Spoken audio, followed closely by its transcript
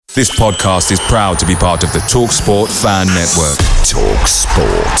This podcast is proud to be part of the TalkSport Fan Network.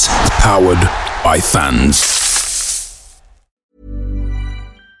 TalkSport. Powered by fans.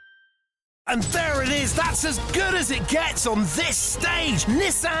 And there it is, that's as good as it gets on this stage.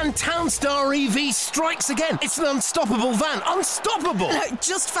 Nissan Townstar EV strikes again. It's an unstoppable van, unstoppable.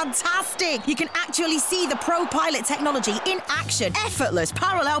 Just fantastic. You can actually see the ProPilot technology in action. Effortless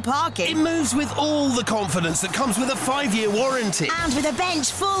parallel parking. It moves with all the confidence that comes with a 5-year warranty. And with a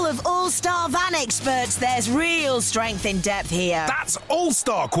bench full of all-star van experts, there's real strength in depth here. That's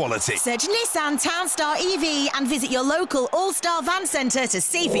all-star quality. Search Nissan Townstar EV and visit your local all-star van centre to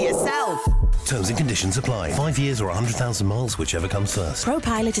see for yourself. Terms and conditions apply. 5 years or 100,000 miles, whichever comes first.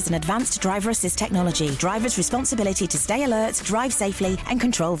 ProPilot is an advanced driver assist technology. Driver's responsibility to stay alert, drive safely, and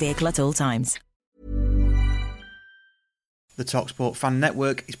control vehicle at all times. The TalkSport Fan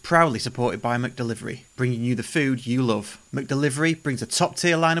Network is proudly supported by McDelivery, bringing you the food you love. McDelivery brings a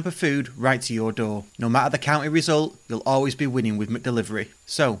top-tier lineup of food right to your door. No matter the county result, you'll always be winning with McDelivery.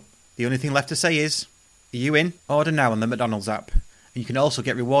 So, the only thing left to say is, are you in? Order now on the McDonald's app. And you can also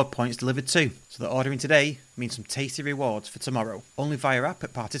get reward points delivered too. So that ordering today means some tasty rewards for tomorrow. Only via app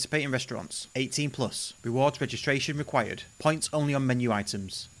at participating restaurants. 18 plus. Rewards registration required. Points only on menu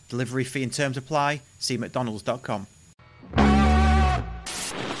items. Delivery fee and terms apply. See mcdonalds.com. On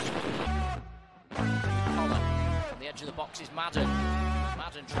the edge of the box is Madden.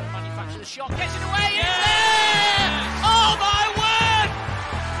 Madden trying to manufacture the shot. Gets it away. It's there! Oh my word!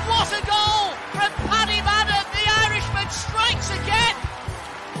 What a goal from Paddy Madden! Irishman strikes again,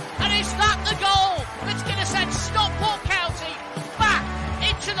 and is that the goal that's going to send Stockport County back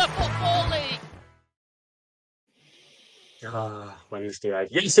into the Football League? Wednesday night.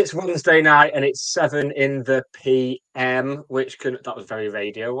 Yes, it's Wednesday night, and it's 7 in the PM, that was very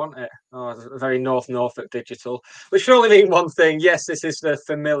radio, wasn't it? Very North Norfolk digital, which should only mean one thing. Yes, this is the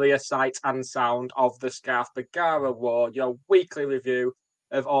familiar sight and sound of the Scarf Bagara Award, your weekly review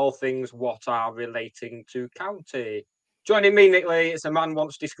of all things what are relating to county. Joining me, Nick Lee, it's a man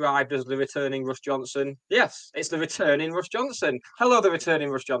once described as the returning Russ Johnson. Yes, it's the returning Russ Johnson. Hello, the returning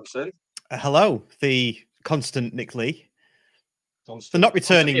Russ Johnson. Hello, the constant Nick Lee. The not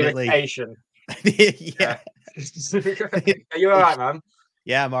returning Nick Lee. Yeah. Are you all right, man?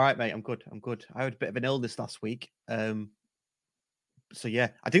 Yeah, I'm all right, mate. I'm good. I had a bit of an illness last week. So, yeah,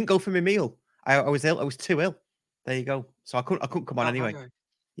 I didn't go for my meal. I was ill. I was too ill. There you go. So I couldn't come on anyway. Okay.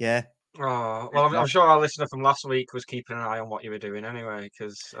 Yeah. Oh, well, I'm sure our listener from last week was keeping an eye on what you were doing anyway,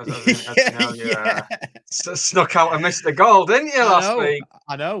 because snuck out and missed the goal, didn't you, last week?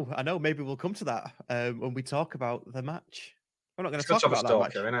 I know. Maybe we'll come to that when we talk about the match. We're not going to talk about that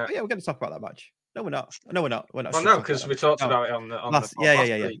match. Innit? Oh, yeah, we're going to talk about that match. No, we're not. We're not. Well, no, because we talked about it on the last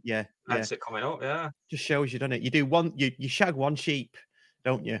week. Yeah. Hence it coming up, yeah. Just shows you, doesn't it? You do one. You shag one sheep,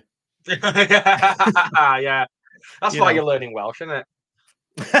 don't you? Yeah. That's why you're learning Welsh, isn't it?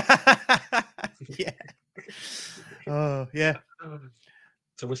 Yeah. Oh, yeah.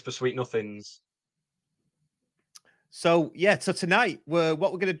 To whisper sweet nothings. So tonight what we're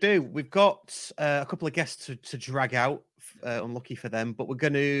going to do, we've got a couple of guests to drag out. Unlucky for them, but we're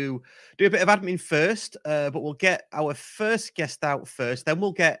going to do a bit of admin first. But we'll get our first guest out first. Then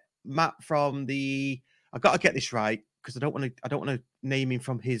we'll get Matt from I've got to get this right, because I don't want to name him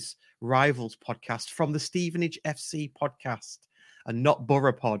from his rivals podcast, from the Stevenage FC podcast, and not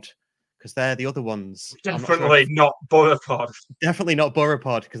Borough Pod, because they're the other ones. Definitely not Borough Pod. Definitely not Borough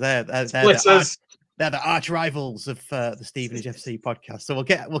Pod, because they're the arch rivals of the Stevenage FC podcast. So we'll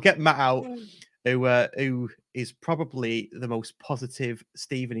get Matt out, who is probably the most positive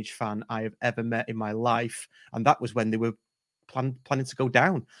Stevenage fan I have ever met in my life, and that was when they were planning to go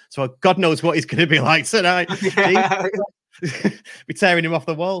down. So God knows what he's going to be like tonight. Be tearing him off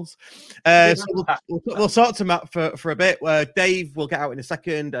the walls. So we'll talk to Matt for a bit. Dave will get out in a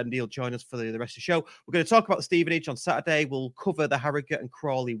second, and he'll join us for the rest of the show. We're going to talk about the Stevenage on Saturday. We'll cover the Harrogate and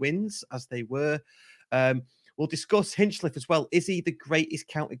Crawley wins as they were. We'll discuss Hinchliffe as well. Is he the greatest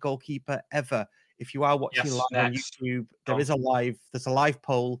county goalkeeper ever? If you are watching live on YouTube, there's a live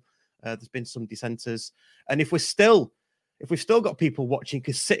poll. There's been some dissenters, and if we've still got people watching,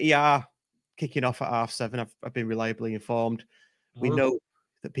 because City are kicking off at 7:30, I've been reliably informed. We know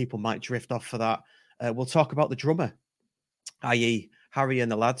that people might drift off for that. We'll talk about the drummer, i.e. Harry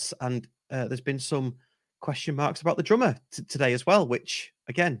and the lads, and there's been some question marks about the drummer today as well, which,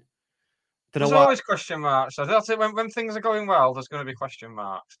 again, there's always question marks. So that's it. When things are going well, there's going to be question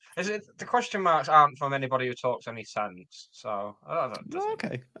marks. The question marks aren't from anybody who talks any sense. So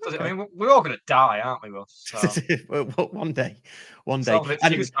okay. I mean, we're all going to die, aren't we, Russ? So. One day. Style,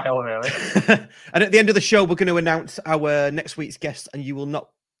 really. And at the end of the show, we're going to announce our next week's guest, and you will not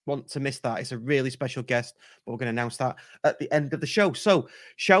want to miss that. It's a really special guest, but we're going to announce that at the end of the show. So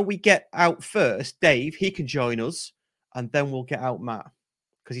shall we get out first? Dave, he can join us, and then we'll get out Matt,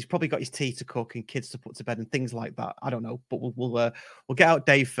 because he's probably got his tea to cook and kids to put to bed and things like that. I don't know, but we'll get out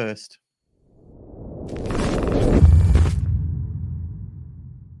Dave first.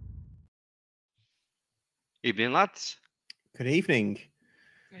 Evening, lads. Good evening.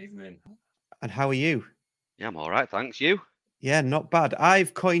 Good evening. And how are you? Yeah, I'm all right, thanks. You? Yeah, not bad.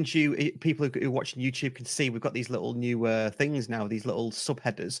 I've coined you. People who are watching YouTube can see we've got these little new things now, these little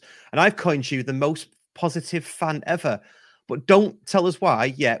subheaders, and I've coined you the most positive fan ever. But don't tell us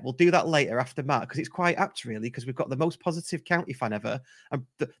why yet. We'll do that later after Matt, because it's quite apt, really, because we've got the most positive county fan ever and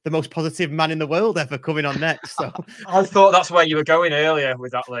the most positive man in the world ever coming on next. So I thought that's where you were going earlier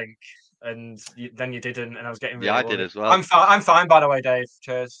with that link, and then you didn't, and I was getting really I worried. did as well. I'm fine, by the way, Dave.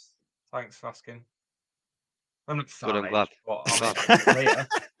 Cheers. Thanks for asking. I'm fine. Good, I'm glad.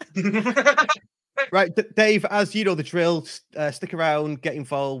 Right, Dave, as you know the drill, stick around, get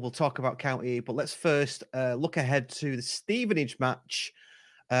involved. We'll talk about county, but let's first look ahead to the Stevenage match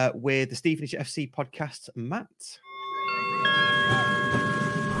with the Stevenage FC podcast. Matt.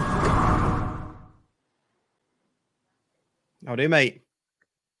 How do you, mate?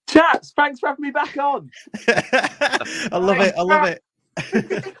 Chats, thanks for having me back on. I love it. I love it.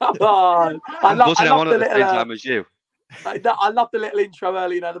 Come on. I love the little time as you. I love the little intro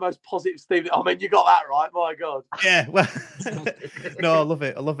earlier, the most positive Steve. I mean, you got that right, my God. Yeah, well, no, I love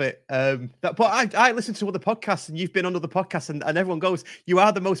it. I love it. But I listen to other podcasts, and you've been on other podcasts, and everyone goes, "You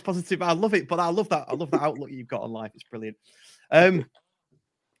are the most positive." I love it, but I love that. I love that outlook you've got on life. It's brilliant.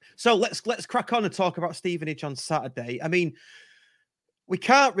 So let's crack on and talk about Stevenage on Saturday. I mean, we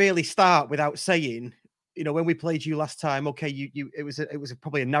can't really start without saying, you know, when we played you last time, okay, it was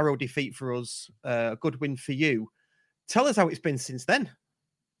probably a narrow defeat for us, a good win for you. Tell us how it's been since then.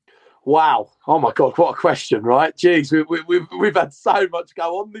 Wow. Oh, my God. What a question, right? Jeez, we've had so much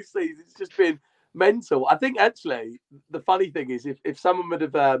go on this season. It's just been mental. I think, actually, the funny thing is if someone would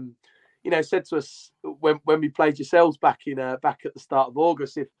have, said to us when we played yourselves back at the start of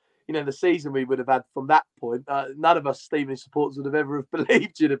August, if, the season we would have had from that point, none of us Stevenage supporters would have ever have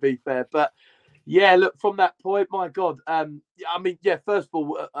believed you, to be fair. But, yeah, look, from that point, my God. First of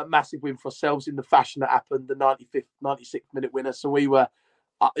all, a massive win for ourselves in the fashion that happened, the 96th minute winner. So we were,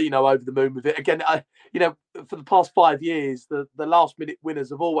 over the moon with it. Again, for the past 5 years, the last minute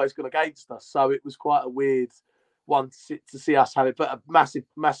winners have always gone against us. So it was quite a weird one to see us have it, but a massive,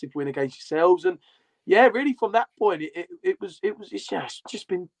 massive win against yourselves. And yeah, really from that point, it's just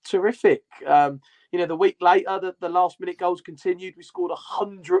been terrific. The week later, the last minute goals continued. We scored a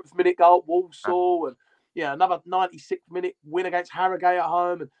 100th minute goal at Walsall, and another 96th minute win against Harrogate at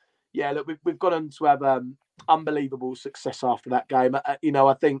home. And yeah, look, we've gone on to have unbelievable success after that game. I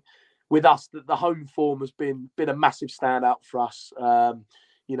think with us, the home form has been a massive standout for us. I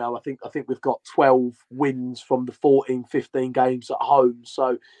think we've got 12 wins from the 15 games at home.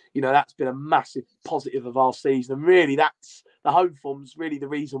 So, that's been a massive positive of our season. And really, that's the home form's really the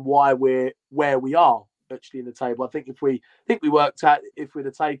reason why we're where we are actually in the table. I think if we worked out, if we'd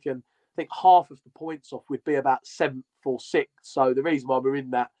have taken, I think half of the points off, we'd be about 7th or 6th. So the reason why we're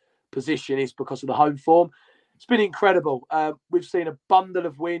in that position is because of the home form. It's been incredible. We've seen a bundle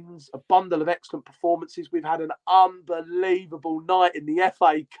of wins, a bundle of excellent performances. We've had an unbelievable night in the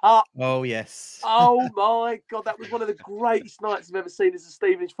FA Cup. Oh, yes. Oh, my God. That was one of the greatest nights I've ever seen as a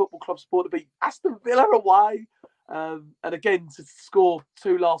Stevenage Football Club supporter, to beat Aston Villa away. And again, to score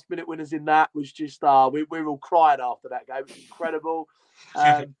 2 last-minute winners in that was just, we were all crying after that game. It was incredible.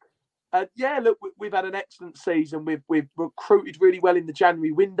 Look, we've had an excellent season. We've recruited really well in the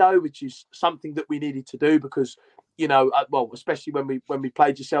January window, which is something that we needed to do because, especially when we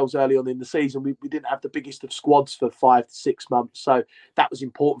played yourselves early on in the season, we didn't have the biggest of squads for 5 to 6 months. So that was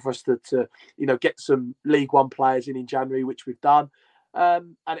important for us to get some League One players in January, which we've done.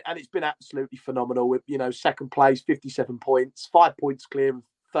 And it's been absolutely phenomenal. With second place, 57 points, 5 points clear of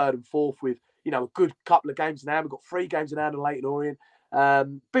third and fourth with a good couple of games in hand. We've got 3 games in hand on Leyton Orient.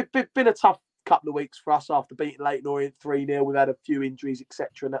 Been a tough couple of weeks for us after beating Leyton Orient 3-0. We've had a few injuries,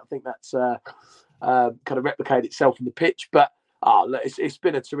 etc., and I think that's kind of replicated itself on the pitch. But it's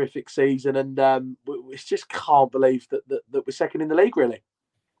been a terrific season, and we just can't believe that we're second in the league, really.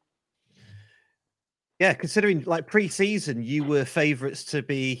 Yeah, considering like pre-season, you were favourites to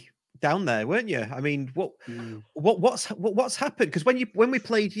be down there, weren't you? I mean, what's happened? Because when we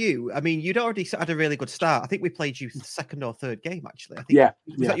played you, I mean, you'd already had a really good start. I think we played you second or third game, actually. I think,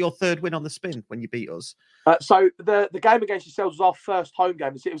 was that your third win on the spin when you beat us? So the game against yourselves was our first home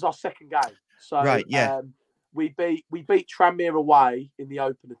game. It was our second game. So right, yeah. we beat Tranmere away in the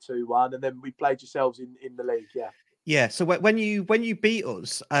opener 2-1, and then we played yourselves in the league. Yeah. Yeah. So when you beat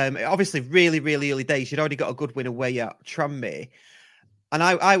us, obviously really, really early days, you'd already got a good win away at Tranmere. And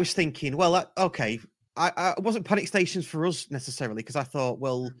I was thinking, well, okay, I wasn't panic stations for us necessarily, because I thought,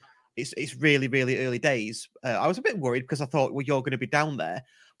 well, it's really, really early days. I was a bit worried because I thought, well, you're going to be down there.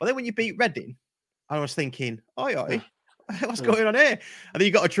 But then when you beat Reading, I was thinking, oi, what's going on here? And then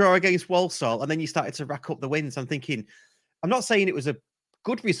you got a draw against Walsall, and then you started to rack up the wins. I'm thinking, I'm not saying it was a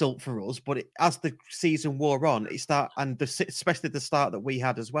good result for us, but as the season wore on, especially the start that we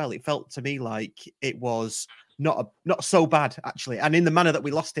had as well, it felt to me like it was not so bad actually, and in the manner that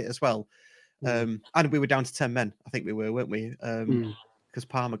we lost it as well. And we were down to 10 men, I think we were, weren't we? Because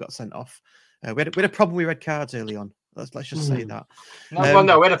Palmer got sent off. We had a problem with red cards early on. Let's just say that.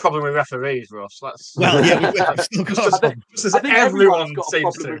 No, we had a problem with referees, Ross. Well, yeah, we've still got I think everyone's got a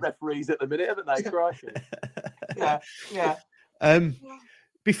problem with referees at the minute, haven't they? Crikey. Yeah.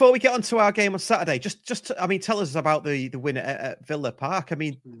 Before we get on to our game on Saturday, just I mean, tell us about the win at Villa Park. I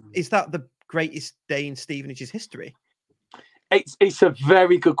mean, is that the greatest day in Stevenage's history? It's a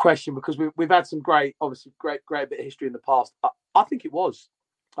very good question, because we've had some great bit of history in the past. I think it was.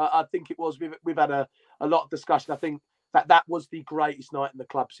 I think it was. We've had a lot of discussion. I think that was the greatest night in the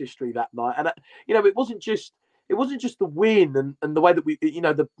club's history that night. And it wasn't just the win and the way that we,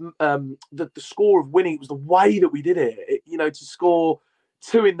 the score of winning. It was the way that we did it. To score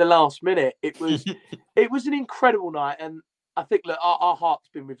 2 in the last minute. It was an incredible night. And I think, look, our heart's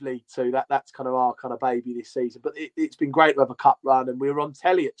been with League Two. That's kind of our kind of baby this season. But it's been great to have a cup run, and we were on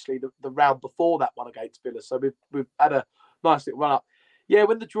telly actually the round before that one against Villa. So we've had a nice little run up. Yeah,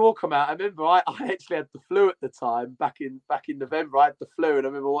 when the draw came out, I remember I actually had the flu at the time. Back in November, I had the flu, and I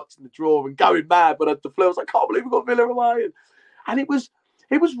remember watching the draw and going mad when I had the flu. I was like, I can't believe we got Villa away, and it was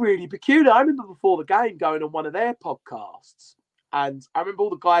really peculiar. I remember before the game going on one of their podcasts, and I remember all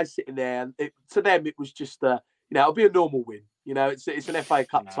the guys sitting there, and to them it was just it'll be a normal win. It's an FA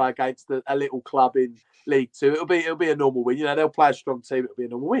Cup tie against a little club in League Two. It'll be a normal win. They'll play a strong team. It'll be a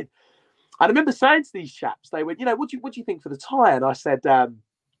normal win. And I remember saying to these chaps, they went, what do you think for the tie? And I said, well,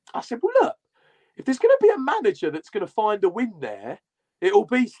 look, if there's going to be a manager that's going to find a win there, it'll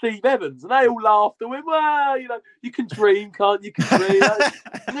be Steve Evans. And they all laughed and went, well, you can dream, can't you? You can dream.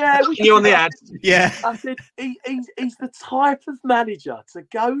 Yeah, you on the ad. Yeah. I said, he's the type of manager to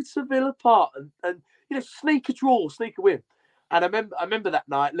go to Villa Park and sneak a draw, sneak a win. And I remember that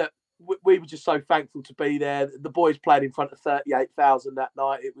night, look, we were just so thankful to be there. The boys played in front of 38,000 that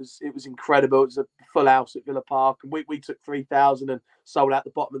night. It was incredible. It was a full house at Villa Park, and we took 3,000 and sold out the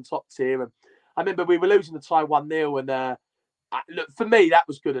bottom and top tier. And I remember we were losing the tie 1-0, and look, for me that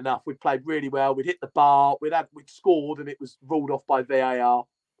was good enough. We played really well. We'd hit the bar. We'd scored, and it was ruled off by VAR.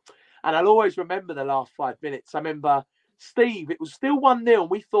 And I'll always remember the last 5 minutes. I remember Steve. It was still 1-0,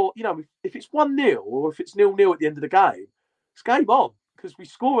 and we thought, if it's 1-0 or if it's 0-0 at the end of the game, it's game on. Because we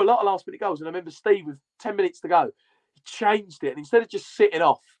score a lot of last-minute goals. And I remember Steve, with 10 minutes to go, he changed it. And instead of just sitting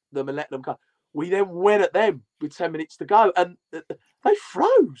off them and letting them go, we then went at them with 10 minutes to go. And they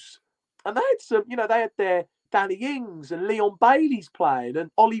froze. And they had some, they had their Danny Ings and Leon Bailey's playing and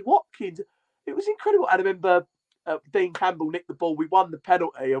Ollie Watkins. It was incredible. And I remember Dean Campbell nicked the ball. We won the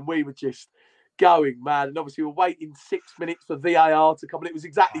penalty, and we were just going, man. And obviously we were waiting 6 minutes for VAR to come, and it was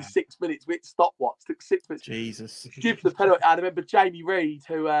exactly 6 minutes. We hit stopwatch. It took 6 minutes. Jesus. Give the penalty. And I remember Jamie Reid,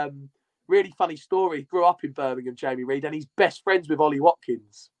 who really funny story, grew up in Birmingham, Jamie Reid, and he's best friends with Ollie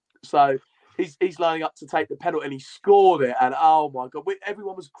Watkins. So he's lining up to take the penalty, and he scored it. And oh my God,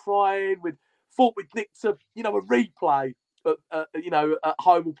 everyone was crying. We thought we'd nicked a replay at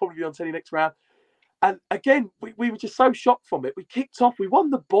home. We'll probably be on telly next round. And again, we were just so shocked from it. We kicked off, we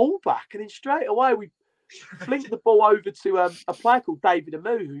won the ball back, and then straight away we flinked the ball over to a player called David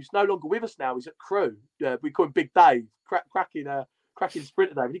Amu, who's no longer with us now. He's at Crewe. We call him Big Dave, cracking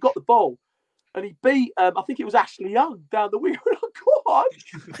sprinter Dave. And he got the ball, and he beat, I think it was Ashley Young down the wing. We're like, go on.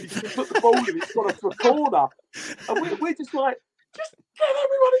 He put the ball in, it's gone off to a corner. And we're just like, just get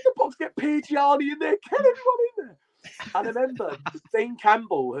everyone in the box, get Pigiani in there, get everyone in there. And I remember Dean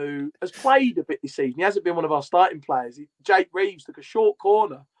Campbell, who has played a bit this season, he hasn't been one of our starting players. Jake Reeves took a short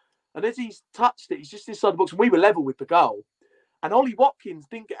corner, and as he's touched it, he's just inside the box, and we were level with the goal. And Ollie Watkins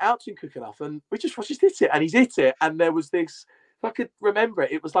didn't get out to him quick enough, and we just hit it, and he's hit it. And there was this, if I could remember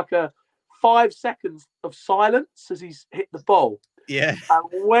it, it was like a 5 seconds of silence as he's hit the ball. Yeah.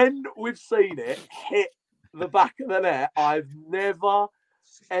 And when we've seen it hit the back of the net, I've never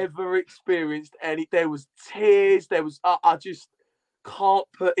ever experienced any. There was tears. There was. I just can't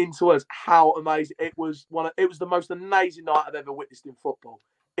put into words how amazing it was. It was the most amazing night I've ever witnessed in football.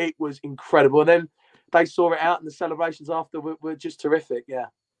 It was incredible. And then they saw it out, and the celebrations after were just terrific. Yeah.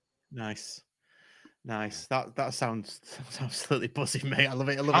 Nice. That sounds absolutely buzzing, mate. I love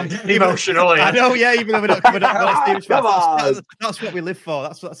it. I'm emotional. I know, yeah. Even though we're not coming up, that's what we live for.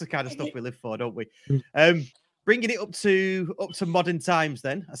 That's the kind of stuff we live for, don't we? Bringing it up to modern times.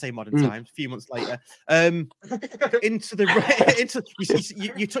 Then I say modern times. A few months later,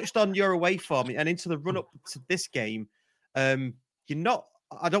 you touched on your away form, and into the run up to this game. You're not.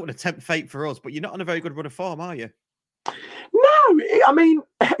 I don't want to tempt fate for us, but you're not on a very good run of form, are you? No, I mean,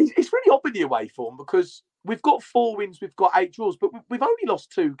 it's really odd with the away form because we've got 4 wins, we've got 8 draws, but we've only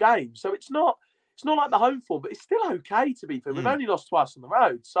lost 2 games. So it's not like the home form, but it's still okay, to be fair. We've only lost twice on the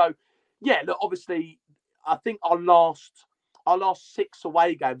road. So, yeah, look, obviously, I think our last 6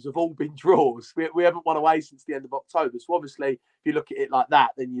 away games have all been draws. We haven't won away since the end of October. So, obviously, if you look at it like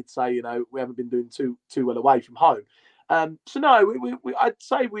that, then you'd say, we haven't been doing too well away from home. So, no, I'd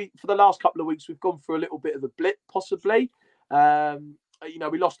say for the last couple of weeks, we've gone through a little bit of a blip, possibly.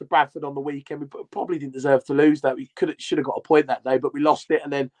 We lost to Bradford on the weekend. We probably didn't deserve to lose that. We should have got a point that day, but we lost it.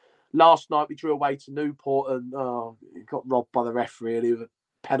 And then last night we drew away to Newport and got robbed by the referee really with a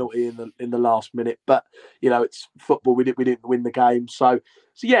penalty in the last minute. But it's football. We didn't win the game. So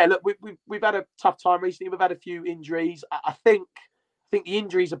yeah. Look, we've had a tough time recently. We've had a few injuries. I think the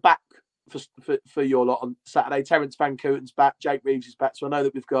injuries are back for your lot on Saturday. Terence Van Kooten's back. Jake Reeves is back. So I know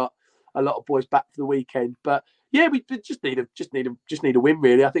that we've got a lot of boys back for the weekend. But yeah, we just need a win,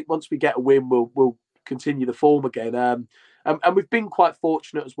 really. I think once we get a win, we'll continue the form again. And we've been quite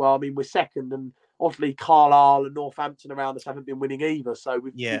fortunate as well. I mean, we're second, and obviously Carlisle and Northampton around us haven't been winning either, so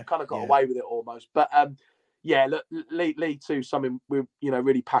we've kind of got away with it almost. But look, League 2 something we're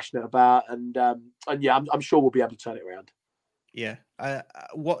really passionate about, and I'm sure we'll be able to turn it around. Yeah.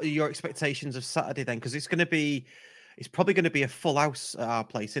 What are your expectations of Saturday then? Because it's probably going to be a full house at our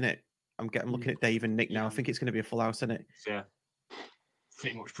place, isn't it? I'm looking at Dave and Nick now. I think it's going to be a full house, isn't it? Yeah.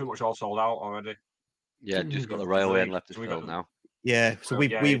 Pretty much all sold out already. Yeah, just got the railway end left to fill now. Yeah, so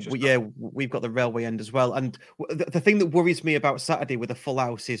we've got the railway end as well. And the thing that worries me about Saturday with a full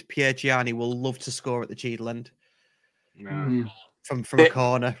house is Pierre Gianni will love to score at the Cheadle end. Yeah. From a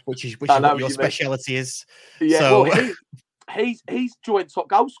corner, which is what your speciality is. Yeah, so, well, he's joint top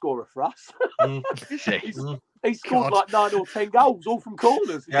goal scorer for us. Is he? He scored like 9 or 10 goals, all from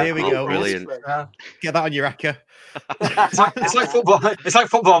corners. Yeah, here we go. Brilliant. Get that on your acca. It's like football. It's like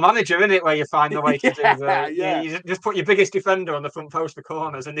Football Manager, isn't it? Where you find the way to do that. Yeah. You just put your biggest defender on the front post for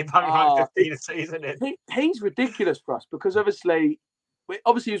corners, and they bang like 15 a season. He's ridiculous for us because obviously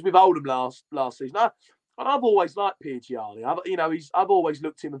he was with Oldham last season. And I've always liked Pierre Gianni. I've always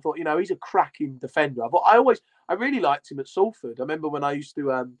looked at him and thought, he's a cracking defender. I really liked him at Salford. I remember when I used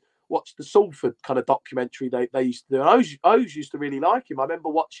to watch the Salford kind of documentary they used to do. And I always used to really like him. I remember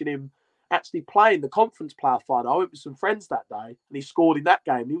watching him actually play in the conference player final. I went with some friends that day, and he scored in that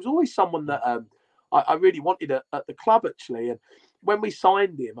game. He was always someone that I really wanted at the club, actually. And when we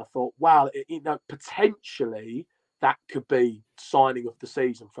signed him, I thought, wow, potentially that could be signing of the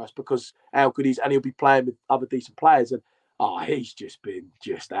season for us because how good and he'll be playing with other decent players. And he's just been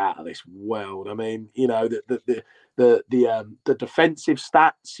out of this world. I mean, the defensive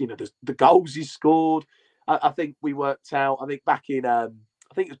stats, the goals he scored. I think we worked out. I think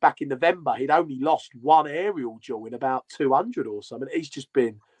it was back in November. He'd only lost 1 aerial duel in about 200 or something. He's just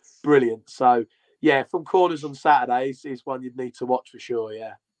been brilliant. So yeah, from corners on Saturdays is one you'd need to watch for sure.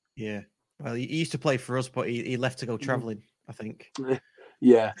 Yeah. Yeah. Well, he used to play for us, but he left to go travelling, I think.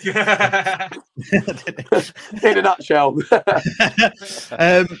 Yeah. In a nutshell.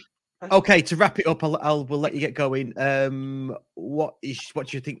 Okay, to wrap it up, we'll let you get going. What do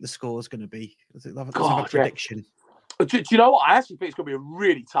you think the score is going to be? Let's have a prediction. Do you know what? I actually think it's going to be a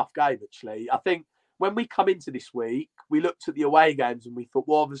really tough game, actually. I think when we come into this week, we looked at the away games and we thought,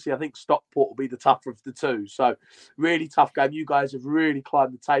 well, obviously, I think Stockport will be the tougher of the two. So, really tough game. You guys have really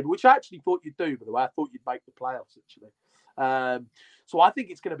climbed the table, which I actually thought you'd do, by the way. I thought you'd make the playoffs, actually. So, I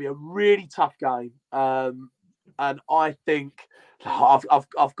think it's going to be a really tough game. And I think I've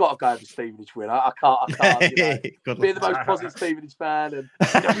got to go with Stevenage win. I can't. Being the most positive Stevenage fan, and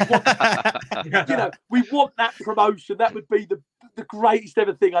we want that promotion. That would be the greatest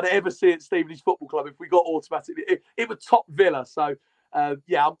ever thing I'd ever see at Stevenage Football Club if we got automatically. It would top Villa. So I'm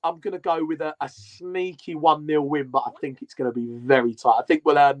going to go with a sneaky 1-0 win, but I think it's going to be very tight. I think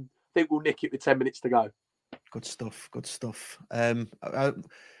we'll nick it with 10 minutes to go. Good stuff.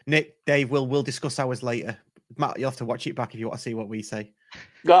 Nick, Dave, we'll discuss ours later. Matt, you'll have to watch it back if you want to see what we say.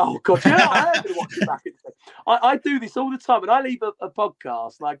 Oh, God. I am going to watch it back. I do this all the time. When I leave a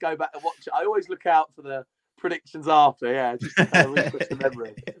podcast and I go back and watch it, I always look out for the predictions after. Yeah, just to refresh the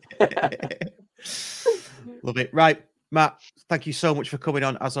memory. Love it. Right, Matt, thank you so much for coming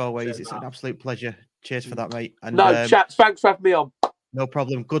on. As always, it's an absolute pleasure. Cheers for that, mate. And, chaps, thanks for having me on. No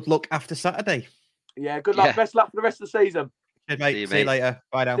problem. Good luck after Saturday. Yeah, good luck. Best luck for the rest of the season. Cheers, mate. See you later.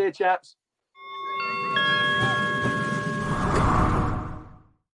 Bye now. See you, chaps.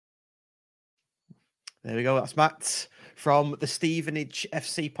 There we go. That's Matt from the Stevenage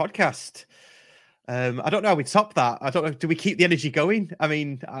FC podcast. I don't know how we top that. I don't know. Do we keep the energy going? I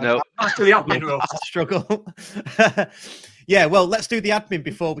mean, no. After the admin, I struggle. Yeah, well, let's do the admin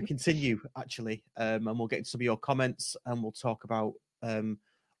before we continue, actually. And we'll get into some of your comments and we'll talk about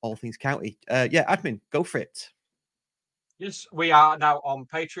all things county. Yeah, admin, go for it. Yes, we are now on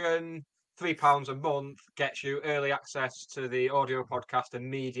Patreon. £3 a month gets you early access to the audio podcast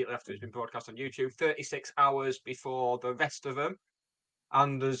immediately after it's been broadcast on YouTube, 36 hours before the rest of them.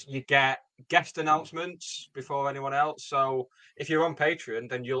 And you get guest announcements before anyone else. So if you're on Patreon,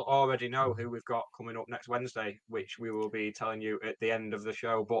 then you'll already know who we've got coming up next Wednesday, which we will be telling you at the end of the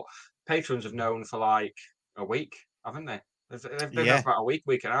show. But patrons have known for like a week, haven't they? They've been there for about a week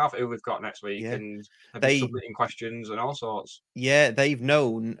and a half who we've got next week, and they've been submitting questions and all sorts. Yeah, they've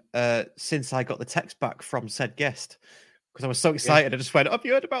known since I got the text back from said guest, because I was so excited. I just went, have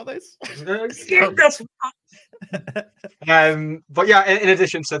you heard about this? But yeah, in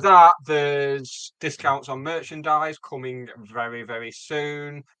addition to that, there's discounts on merchandise coming very, very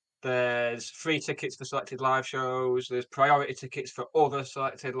soon. There's free tickets for selected live shows. There's priority tickets for other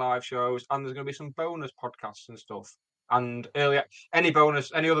selected live shows, and there's going to be some bonus podcasts and stuff. And any other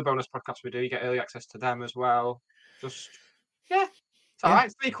bonus podcasts we do, you get early access to them as well. Just it's all right.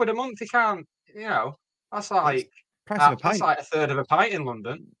 £3 a month, you can't. You know, that's like that's like a third of a pint in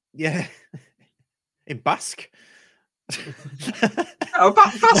London. Yeah, in Basque.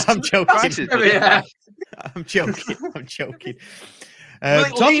 Basque. I'm joking. I'm joking.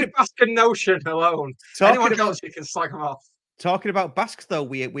 Leave Basque and Notion alone. Anyone else, you can slag them off. Talking about Basque, though,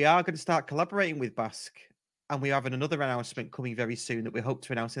 we are going to start collaborating with Basque. And we're having another announcement coming very soon that we hope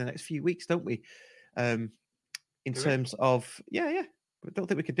to announce in the next few weeks, don't we? In terms of, I don't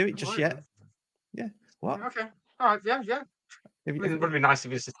think we could do it just yet. Yeah. What? Okay. All right. Yeah. It would be nice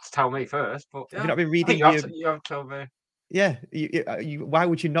if you just tell me first. But have you not been reading? You have told me. Yeah. Why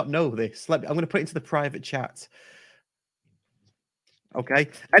would you not know this? I'm going to put it into the private chat. Okay.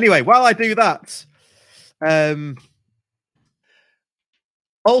 Anyway, while I do that,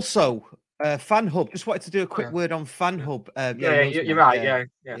 also. Fan Hub. Just wanted to do a quick word on Fan Hub. You're right.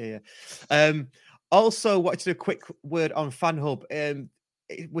 Yeah. Also, wanted to do a quick word on Fan Hub.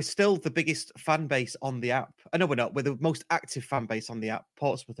 We're still the biggest fan base on the app. I know we're not. We're the most active fan base on the app.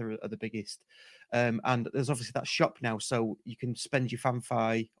 Portsmouth are the biggest. And there's obviously that shop now, so you can spend your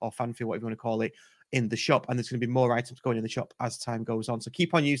FanFi or FanFi, whatever you want to call it, in the shop, and there's going to be more items going in the shop as time goes on. So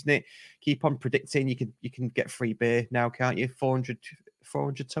keep on using it. Keep on predicting. You can get free beer now, can't you? 400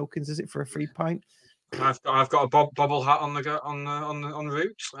 tokens, is it, for a free pint? I've got a bobble hat on the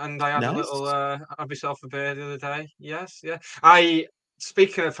route, and I had a little have myself a beer the other day. Yes, yeah.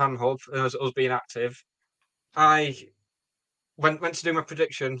 Speaking of Fan Hub, as us being active, I went to do my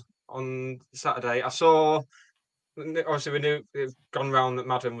prediction on Saturday. I saw, obviously we knew it gone round that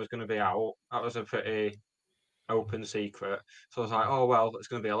Madden was going to be out. That was a pretty open secret. So I was like, oh well, it's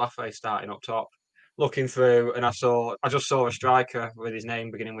going to be a Lafay starting up top. Looking through, and I just saw a striker with his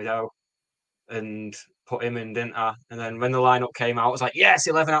name beginning with O, and put him in, didn't I? And then when the lineup came out, I was like, yes,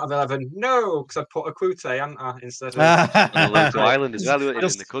 11 out of 11. No, because I put a Crute, hadn't I, instead of and to Ireland as well, in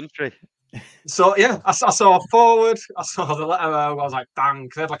the country. So yeah, I saw forward, I saw the letter O. I was like, bang,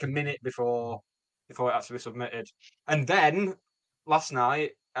 because I had like a minute before it had to be submitted. And then last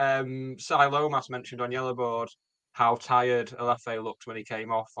night, Sai Lomas mentioned on Yellowboard how tired Alafe looked when he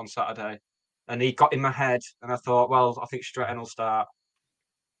came off on Saturday. And he got in my head, and I thought, well, I think Stretton will start.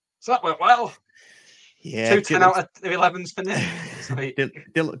 So that went well. Yeah. 2 10 out of 11s for Nick. So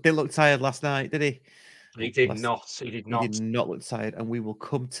didn't look tired last night, did he? He did not. He did not look tired, and we will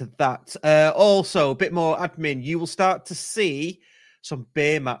come to that. Also, a bit more admin. You will start to see some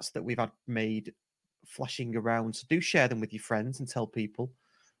beer mats that we've had made flashing around. So do share them with your friends and tell people.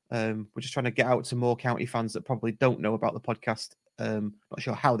 We're just trying to get out to more county fans that probably don't know about the podcast. Not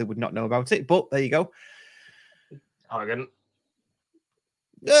sure how they would not know about it, but there you go. Arrogant.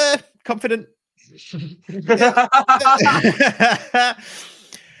 Confident.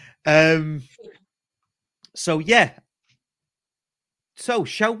 So yeah. So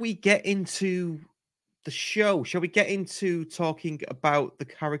shall we get into the show? Shall we get into talking about the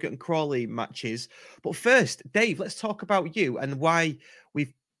Harrogate and Crawley matches? But first, Dave, let's talk about you and why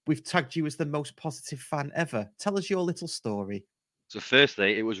we've tagged you as the most positive fan ever. Tell us your little story. So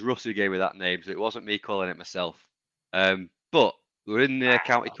firstly, it was Russ who gave me that name, so it wasn't me calling it myself. But we were in the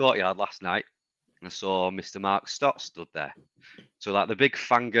county courtyard last night, and I saw Mr. Mark Stott stood there. So like the big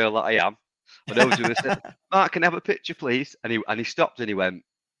fangirl that I am, I went over to him and said, "Mark, can I have a picture, please?" And he stopped and he went,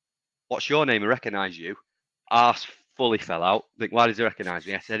 "What's your name? I recognise you." Arse fully fell out. I think, why does he recognise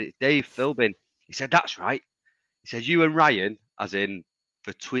me? I said, "It's Dave Philbin." He said, "That's right." He said, "You and Ryan, as in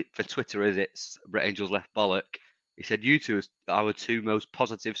for Twitter, as it's Brett Angels Left Bollock." He said, "You two are our two most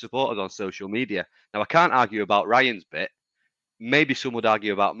positive supporters on social media." Now, I can't argue about Ryan's bit. Maybe some would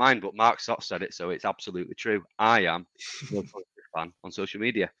argue about mine, but Mark Stott said it, so it's absolutely true. I am a positive fan on social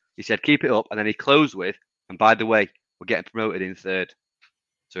media. He said, "Keep it up." And then he closed with, "And by the way, we're getting promoted in third."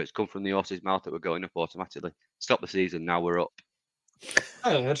 So it's come from the horse's mouth that we're going up automatically. Stop the season, now we're up.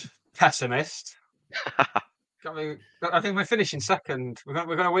 Third? Pessimist. I think we're finishing second. We're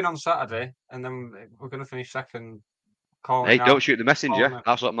going to win on Saturday, and then we're going to finish second. Hey, don't shoot the messenger.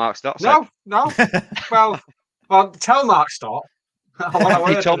 That's what Mark Stott said. No. well, tell Mark Stott.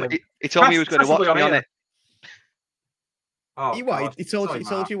 He told me he was going to watch me on it. Oh, he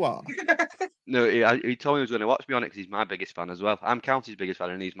told you what? No, he told me he was going to watch me on it because he's my biggest fan as well. I'm County's biggest fan,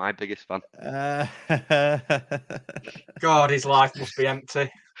 and he's my biggest fan. God, his life must be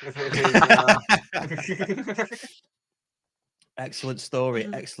empty. Excellent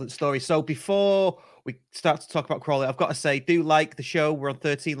story. So before we start to talk about Crawley, I've got to say, do like the show. We're on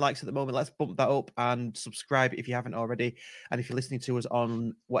 13 likes at the moment. Let's bump that up and subscribe if you haven't already. And if you're listening to us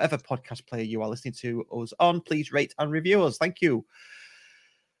on whatever podcast player you are listening to us on, please rate and review us. Thank you.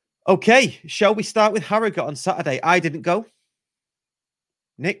 Okay, shall we start with Harrogate on Saturday? I didn't go.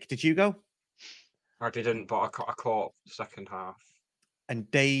 Nick, did you go? I didn't, but I caught the second half.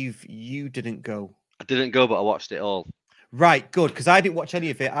 And Dave, you didn't go. I didn't go, but I watched it all. Right, good, because I didn't watch any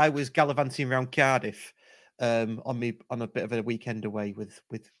of it. I was gallivanting around Cardiff on a bit of a weekend away with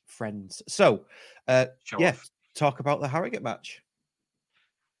friends. So, talk about the Harrogate match.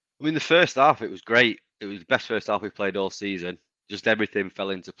 I mean, the first half, it was great. It was the best first half we've played all season. Just everything fell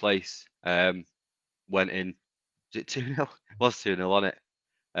into place. Went in. Was it 2-0? It was 2-0, wasn't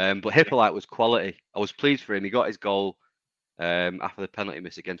it? But Hippolyte was quality. I was pleased for him. He got his goal after the penalty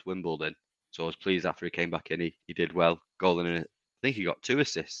miss against Wimbledon. So I was pleased after he came back in. He did well. Goal and I think he got 2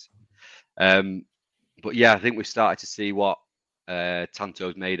 assists. But yeah, I think we started to see what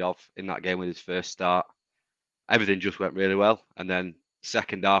Tanto's made of in that game with his first start. Everything just went really well. And then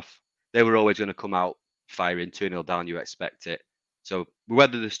second half, they were always going to come out firing 2-0 down. You expect it. So we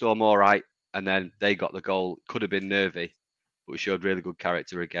weathered the storm all right. And then they got the goal. Could have been nervy, but we showed really good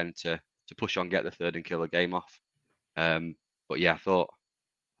character again to push on, get the third and kill the game off. But yeah, I thought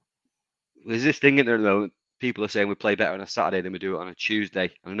there's this thing in there at the moment. People are saying we play better on a Saturday than we do it on a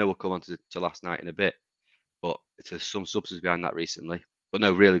Tuesday. And I know we'll come on to last night in a bit, but there's some substance behind that recently. But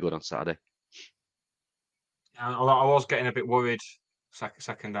no, really good on Saturday. I was getting a bit worried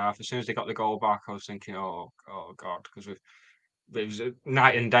second half. As soon as they got the goal back, I was thinking, oh God, because it was a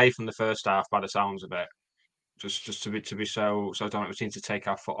night and day from the first half by the sounds of it. Just to be so dominant, we seemed to take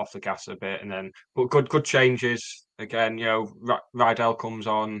our foot off the gas a bit, and then but good changes again. You know, Rydell comes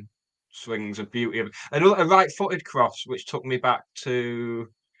on, swings a beauty of a right-footed cross, which took me back to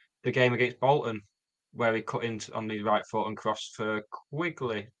the game against Bolton, where he cut in on the right foot and crossed for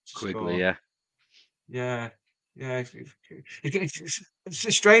Quigley. Yeah. It's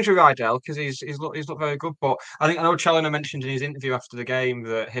strange with Rydell because he's looked very good, but I know Challoner mentioned in his interview after the game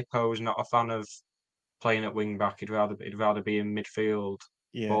that Hippo's not a fan of playing at wing back. He'd rather be in midfield.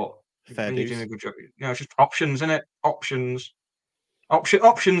 Yeah, but fair dues. Doing a good job. You know, it's just options, isn't it? Options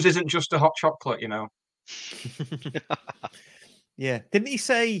isn't just a hot chocolate, you know. Yeah, didn't he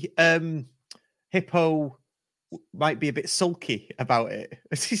say Hippo might be a bit sulky about it?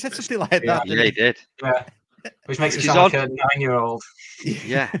 He said something like that. Yeah, he did. Yeah. Which makes it sound like a 9-year-old.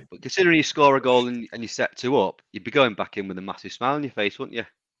 Yeah, but considering you score a goal and you set 2 up, you'd be going back in with a massive smile on your face, wouldn't you?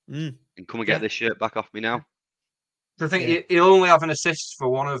 And come and get this shirt back off me now. I think he'll only have an assist for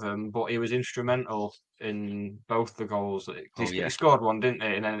one of them, but he was instrumental in both the goals. He scored one, didn't he?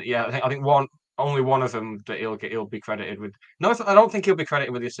 And then I think only one of them that he'll be credited with. No, I don't think he'll be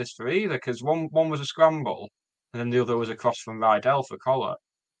credited with the assist for either, because one was a scramble, and then the other was a cross from Rydell for Collar.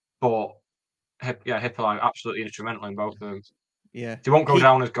 But Hippolyte absolutely instrumental in both of them. Yeah, they won't go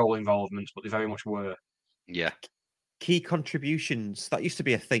down as goal involvements, but they very much were. Yeah. Key contributions. That used to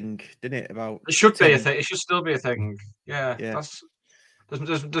be a thing, didn't it? It should be a thing. It should still be a thing. Yeah.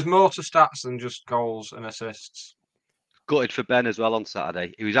 There's more to stats than just goals and assists. Gutted for Ben as well on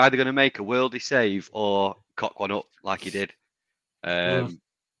Saturday. He was either going to make a worldie save or cock one up like he did.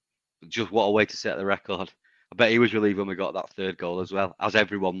 Just what a way to set the record. I bet he was relieved when we got that third goal as well, as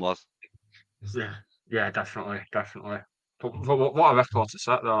everyone was. Yeah, definitely. But what a record to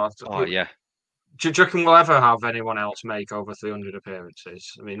set, though. Oh, yeah. Do you reckon we'll ever have anyone else make over 300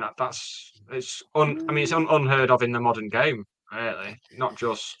 appearances? I mean, it's unheard of in the modern game, really. Not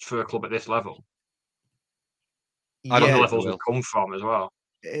just for a club at this level. I don't know the levels we've come from as well.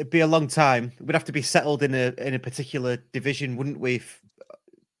 It'd be a long time. We'd have to be settled in a particular division, wouldn't we,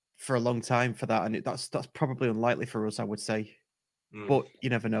 for a long time for that? And that's probably unlikely for us, I would say. But you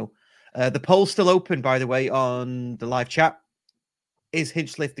never know. The poll's still open, by the way, on the live chat. Is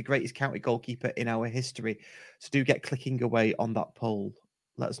Hinchliffe the greatest county goalkeeper in our history? So do get clicking away on that poll.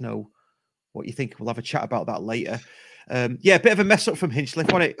 Let us know what you think. We'll have a chat about that later. A bit of a mess up from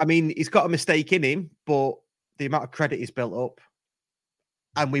Hinchliffe, wasn't it? I mean, he's got a mistake in him, but the amount of credit he's built up,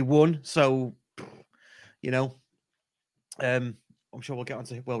 and we won. So, I'm sure we will get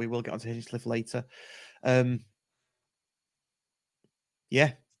onto Hinchliffe later.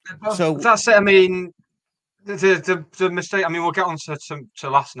 So that's it. I mean, the mistake. I mean, we'll get on to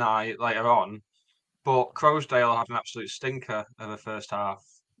last night later on, but Croasdale had an absolute stinker of the first half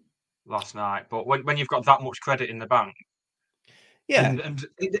last night. But when you've got that much credit in the bank, and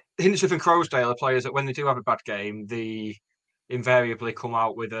Hinchliffe and Croasdale are players that when they do have a bad game, they invariably come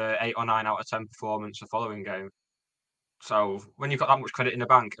out with a 8 or 9 out of 10 performance the following game. So when you've got that much credit in the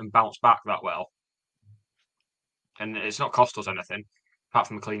bank and bounce back that well, and it's not cost us anything apart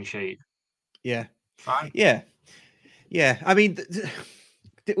from a clean sheet. Yeah. Fine. Yeah. I mean,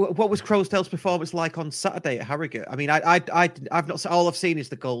 what was Croasdale's performance like on Saturday at Harrogate? I mean, I've not all I've seen is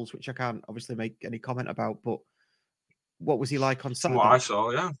the goals, which I can't obviously make any comment about. But what was he like on Saturday? What I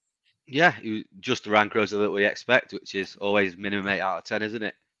saw, yeah, he just the rank Croasdale that we expect, which is always minimum 8 out of 10, isn't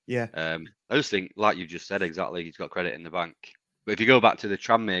it? Yeah. I just think, like you just said, exactly, he's got credit in the bank. But if you go back to the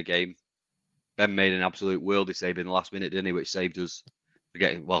Tranmere game, Ben made an absolute worldie save in the last minute, didn't he? Which saved us for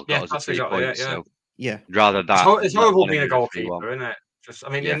getting got us a 3 points. So rather that it's horrible being a goalkeeper, isn't it? Just, I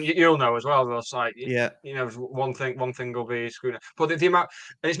mean, you'll know as well. It's like, one thing will be screwed up. But the amount,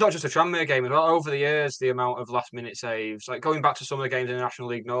 and it's not just a Tranmere game as well. Over the years, the amount of last minute saves, like going back to some of the games in the National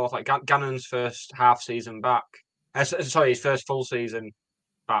League North, like Gannon's first half season back, his first full season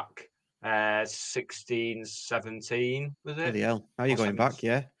back, 16-17 was it? Bloody hell! How are you going back?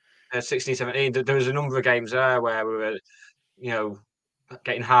 Yeah, 16-17. There was a number of games there where we were,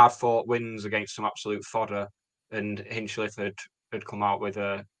 getting hard fought wins against some absolute fodder, and Hinchliffe had come out with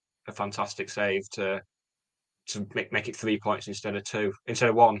a fantastic save to make it 3 points instead of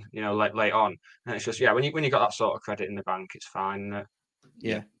 1, late on. And it's just when you got that sort of credit in the bank, it's fine.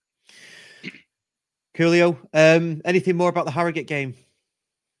 Yeah. Coolio. Anything more about the Harrogate game?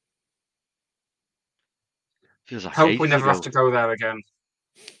 Feels like hope we never have to go there again.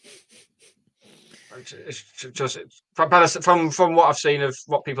 It's just from what I've seen of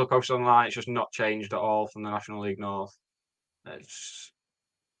what people post online, it's just not changed at all from the National League North. I'm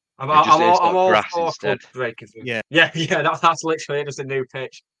all for club breaking through. Yeah. That's literally just a new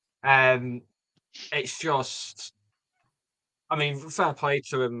pitch. It's just, I mean, fair play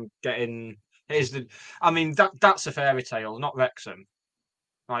to him getting. That's a fairy tale, not Wrexham.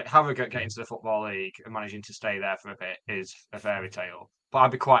 Like Harrogate getting to the Football League and managing to stay there for a bit is a fairy tale. But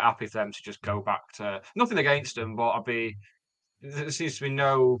I'd be quite happy for them to just go back to nothing against them, but there seems to be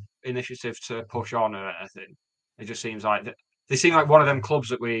no initiative to push on or anything. It just seems like they seem like one of them clubs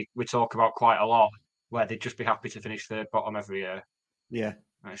that we talk about quite a lot, where they'd just be happy to finish third bottom every year. Yeah.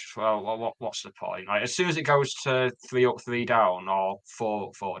 And it's just, what's the point? Like, as soon as it goes to 3 up, 3 down, or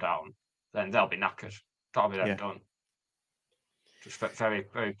 4 down, then they'll be knackered. That'll be them done. Just very,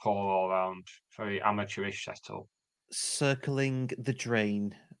 very poor all round, very amateurish setup. Circling the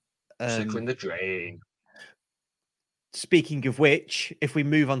drain. Circling the drain. Speaking of which, if we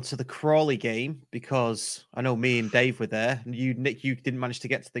move on to the Crawley game, because I know me and Dave were there, and Nick, you didn't manage to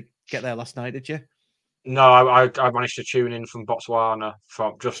get there last night, did you? No, I managed to tune in from Botswana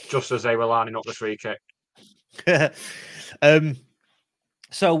from just as they were lining up the free kick.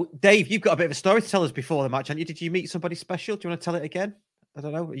 So, Dave, you've got a bit of a story to tell us before the match, haven't you? Did you meet somebody special? Do you want to tell it again? I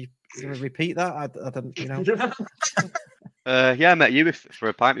don't know. Are you going to repeat that? I don't, I met you for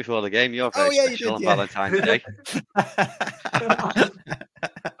a pint before the game. You're very special on Valentine's Day.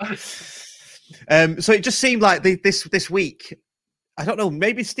 So it just seemed like this week, I don't know,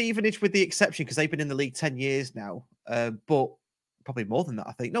 maybe Stevenage with the exception because they've been in the league 10 years now, but probably more than that,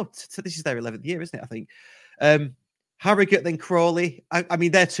 I think. No, so this is their 11th year, isn't it? I think. Harrogate, then Crawley. I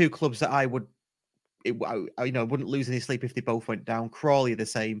mean, they're two clubs that I wouldn't lose any sleep if they both went down. Crawley the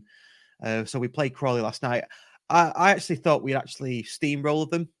same. So we played Crawley last night. I actually thought we'd actually steamrolled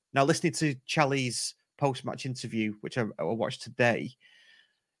them. Now, listening to Charlie's post-match interview, which I watched today,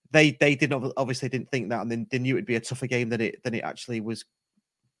 they obviously didn't think that, and they knew it'd be a tougher game than it actually was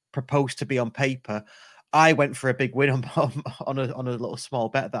proposed to be on paper. I went for a big win on a little small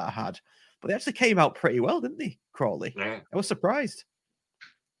bet that I had, but they actually came out pretty well, didn't they, Crawley? Yeah. I was surprised.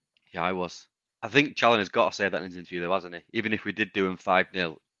 Yeah, I was. I think Challoner's got to say that in his interview, though, hasn't he? Even if we did do him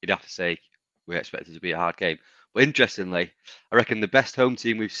 5-0, he'd have to say we expect it to be a hard game. But interestingly, I reckon the best away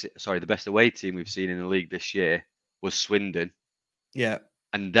team we've seen in the league this year was Swindon. Yeah.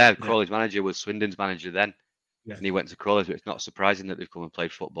 And Crawley's manager was Swindon's manager then. Yeah. And he went to Crawley, so it's not surprising that they've come and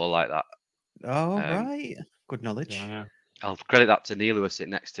played football like that. Oh, right. Good knowledge. Yeah. I'll credit that to Neil, who I was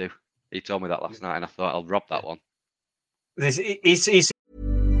sitting next to. He told me that last night, and I thought I'll rob that one.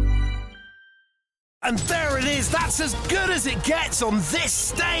 And there it is, that's as good as it gets on this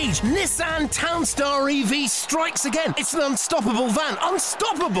stage. Nissan Townstar EV strikes again. It's an unstoppable van,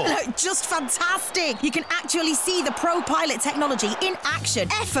 unstoppable. Just fantastic. You can actually see the ProPilot technology in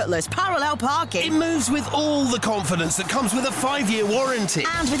action. Effortless parallel parking. It moves with all the confidence that comes with a 5-year warranty.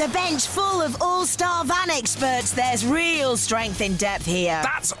 And with a bench full of all-star van experts, there's real strength in depth here.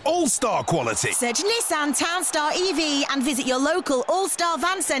 That's all-star quality. Search Nissan Townstar EV and visit your local all-star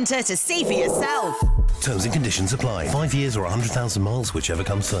van centre to see for yourself. Terms and conditions apply. 5 years or 100,000 miles, whichever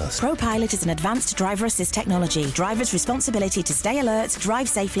comes first. ProPilot is an advanced driver assist technology. Driver's responsibility to stay alert, drive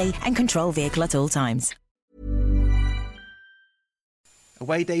safely, and control vehicle at all times.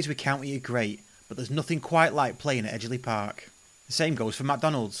 Away days with County are great, but there's nothing quite like playing at Edgeley Park. The same goes for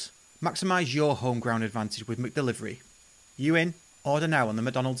McDonald's. Maximise your home ground advantage with McDelivery. You in? Order now on the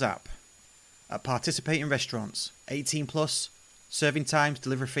McDonald's app. At participating restaurants, 18 plus, serving times,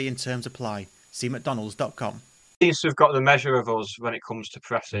 delivery fee and terms apply. See mcdonalds.com. Seems to have got the measure of us when it comes to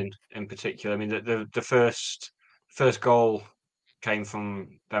pressing in particular. I mean, the first goal came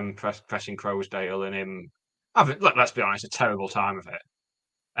from them pressing Crowsdale and him having, let's be honest, a terrible time of it.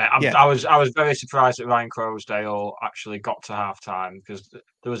 I was very surprised that Ryan Crowsdale actually got to half time, because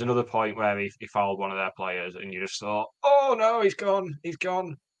there was another point where he fouled one of their players and you just thought, oh no, he's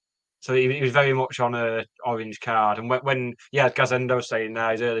gone. So he was very much on an orange card. And when Gazendo saying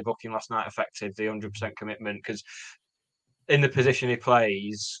his early booking last night affected the 100% commitment, because in the position he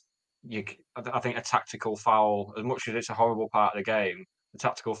plays, I think a tactical foul, as much as it's a horrible part of the game, the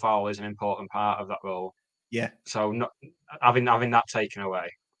tactical foul is an important part of that role. Yeah. So not having that taken away,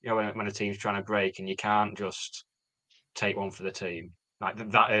 when a team's trying to break and you can't just take one for the team like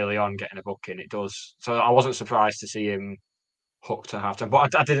that early on, getting a booking, it does. So I wasn't surprised to see him hooked at halftime,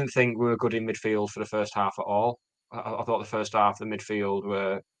 but I didn't think we were good in midfield for the first half at all. I thought the first half, the midfield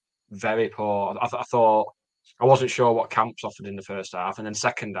were very poor. I thought I wasn't sure what Camps offered in the first half, and then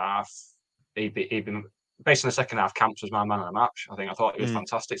second half, he'd been based on the second half. Camps was my man of the match. I thought he was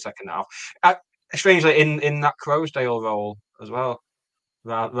fantastic second half. Strangely, in that Crowsdale role as well,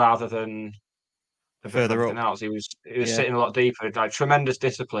 rather than further up. Else, he was sitting a lot deeper. Like tremendous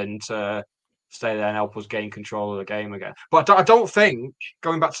discipline to stay there and help us gain control of the game again. But I don't think,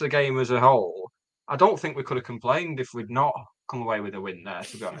 going back to the game as a whole, I don't think we could have complained if we'd not come away with a win there,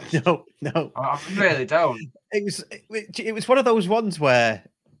 to be honest. No. I really don't. It was one of those ones where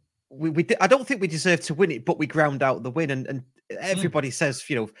I don't think we deserved to win it, but we ground out the win. And everybody says,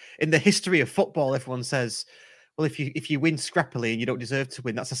 in the history of football, everyone says, well, if you win scrappily and you don't deserve to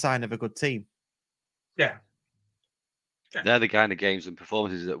win, that's a sign of a good team. Yeah. They're the kind of games and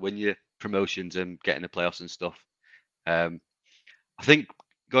performances that win you promotions and getting the playoffs and stuff. I think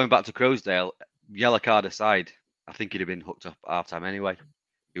going back to Crowsdale, yellow card aside, I think he'd have been hooked up at half time anyway.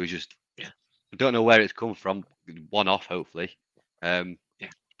 He was just, I don't know where it's come from. One off, hopefully.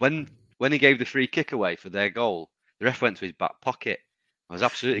 When he gave the free kick away for their goal, the ref went to his back pocket. I was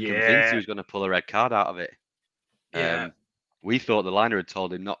absolutely convinced he was going to pull a red card out of it. We thought the liner had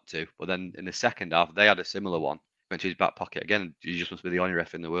told him not to, but then in the second half, they had a similar one. Went to his back pocket again. He just must be the only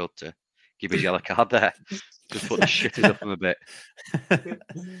ref in the world to give his yellow card there. Just put the shitters up him a bit.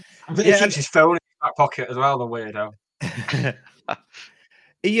 He keeps his phone in his back pocket as well, the weirdo.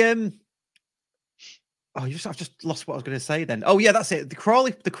 I've just lost what I was going to say then. Oh yeah, that's it. The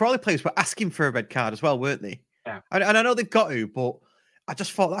Crawley players were asking for a red card as well, weren't they? Yeah. And I know they've got to, but I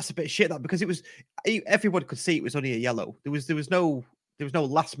just thought that's a bit shit, that, because everyone could see it was only a yellow. There was no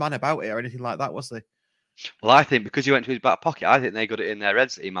last man about it or anything like that, was there? Well, I think because he went to his back pocket, I think they got it in their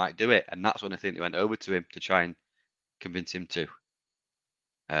heads that he might do it, and that's when I think they went over to him to try and convince him to.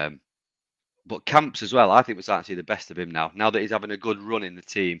 But Camps as well, I think we're starting to see the best of him now. Now that he's having a good run in the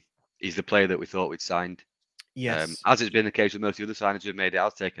team, he's the player that we thought we'd signed. Yes. As it's been the case with most of the other signings we've made, it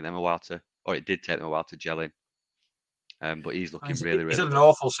did take them a while to gel in. But he's looking He's really, really had an good.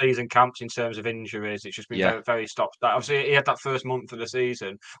 awful season, Camps, in terms of injuries. It's just been Yeah. very, very stop-start. Obviously, he had that first month of the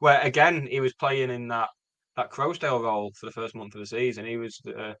season where, again, he was playing in that Croasdale role for the first month of the season. He was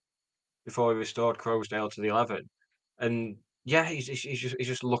before he restored Croasdale to the 11, and yeah, he's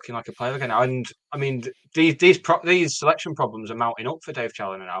just looking like a player again. And I mean, these selection problems are mounting up for Dave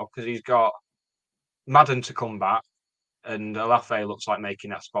Challinor now because he's got Madden to come back, and Olafe looks like making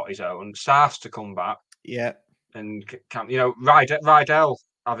that spot his own. Sars to come back. Yeah. And Rydell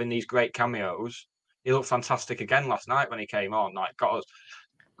having these great cameos. He looked fantastic again last night when he came on. Like, got us.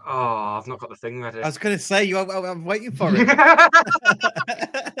 Oh, I've not got the thing ready. I was going to say, I'm waiting for it.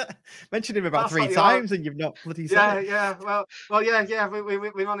 Mentioned him about 3 times, and you've not bloody said it. Yeah. Well, yeah.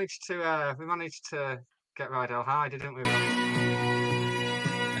 We managed to get Rydell high, didn't we?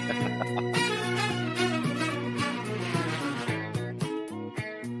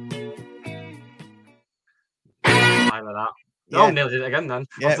 Like that. Yeah. Oh, nailed it again then.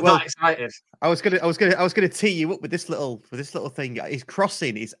 Yeah, I'm well, that excited. I was gonna tee you up with this little thing. His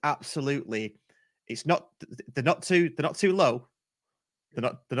crossing is absolutely. It's not. They're not too low. They're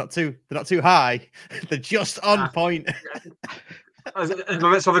not too high. They're just on point.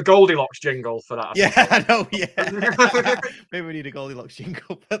 Let's have a Goldilocks jingle for that. Yeah, I know. Yeah, maybe we need a Goldilocks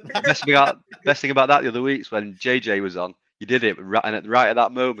jingle. Best thing about that the other week's when JJ was on. He did it, and right at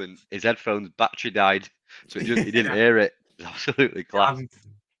that moment, his headphones battery died, so he didn't hear it. It was absolutely class.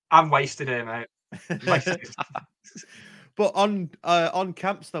 I'm wasted here, mate. Wasted. But on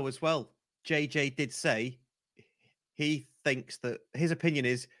Camps though as well, JJ did say he thinks that his opinion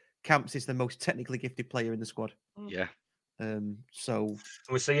is Camps is the most technically gifted player in the squad. Yeah. So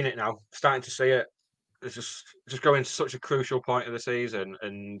we're seeing it now, starting to see it. It's just going to such a crucial point of the season,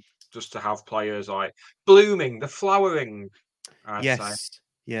 and just to have players like blooming, the flowering. Yes.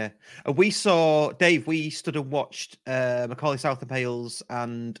 Yeah. We saw, Dave, we stood and watched Macaulay Southern Hales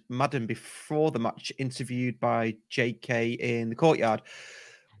and Madden before the match, interviewed by JK in the courtyard.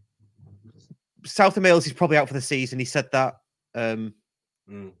 Southern Hales is probably out for the season. He said that. What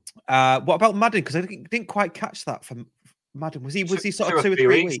about Madden? Because I didn't quite catch that from Madden. Was he sort of 2 or 3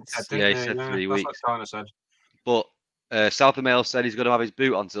 weeks? Yeah, he said 3 weeks. That's what said. But Southern Hales said he's going to have his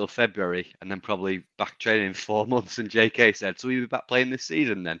boot until February and then probably back training in 4 months. And JK said, so he'll be back playing this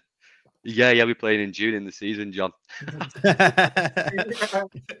season then? Yeah, he'll be playing in June in the season, John.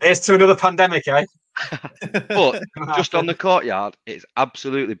 Here's to another pandemic, eh? But just on the courtyard, it's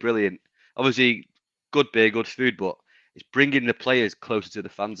absolutely brilliant. Obviously, good beer, good food, but it's bringing the players closer to the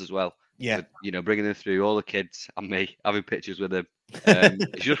fans as well. Yeah. Bringing them through, all the kids and me, having pictures with them.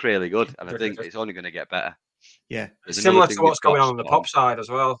 It's just really good. And I think it's only going to get better. Yeah. Similar to what's going on the pop side as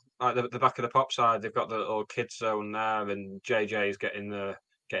well. Like the back of the pop side, they've got the little kids zone there, and JJ's getting the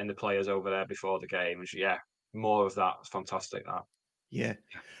players over there before the game. And yeah, more of that. It's fantastic, that. Yeah.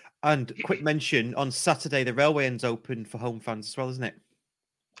 And quick mention, on Saturday, the Railway End's open for home fans as well, isn't it?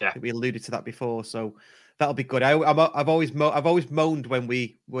 Yeah. We alluded to that before, so that'll be good. I've always moaned when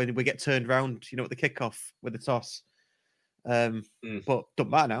we get turned around, at the kickoff with the toss. But don't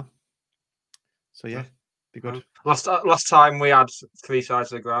matter now. So yeah, be good. Last time we had 3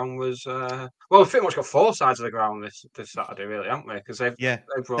 sides of the ground was we've pretty much got 4 sides of the ground this Saturday, really, haven't we? Because they've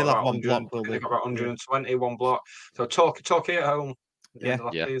brought about 100, they've got about 120 one block. So Torquay at home. Yeah.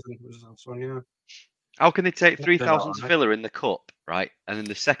 How can they take 3,000 to Villa in the cup, right? And then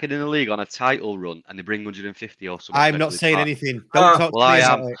the second in the league on a title run, and they bring 150 or something? I'm not saying anything. Don't talk to me. I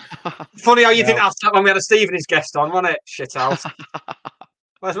am. Funny how you didn't ask that when we had a Stephen as guest on, wasn't it? Shit out.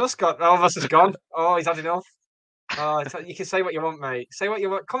 Where's Russ gone? Oh, Russ is gone. Oh, he's had enough. Oh, you can say what you want, mate. Say what you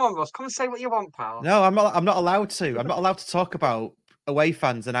want. Come on, Russ. Come and say what you want, pal. No, I'm not allowed to. I'm not allowed to talk about away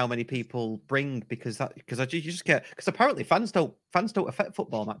fans and how many people bring because apparently fans don't affect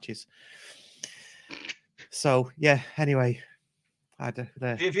football matches. So yeah. Anyway, have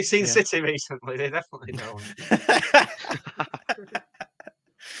you seen City recently? They definitely don't.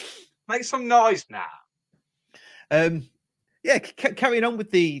 Make some noise now. Yeah, carrying on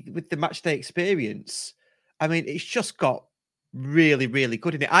with the match day experience. I mean, it's just got really, really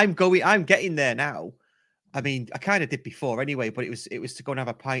good in it. I'm getting there now. I mean, I kind of did before anyway, but it was to go and have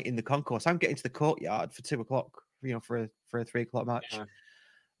a pint in the concourse. I'm getting to the courtyard for 2:00, for a 3:00 match.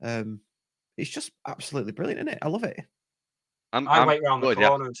 Yeah. It's just absolutely brilliant, isn't it? I love it. I wait around the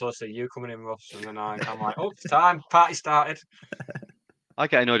corner until I see you coming in, Ross, and then I'm like, oh, it's time, party started. I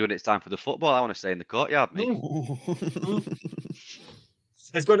get annoyed when it's time for the football. I want to stay in the courtyard, mate.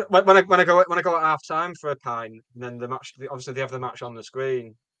 It's good when I go at half time for a pint, and then the match. Obviously, they have the match on the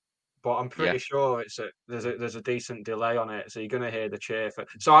screen, but I'm pretty sure there's a decent delay on it, so you're going to hear the cheer for.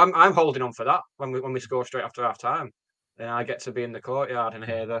 So I'm holding on for that when we score straight after half time. and I get to be in the courtyard and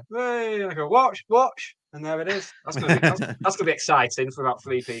hear the hey, and I go watch, and there it is. That's gonna be exciting for about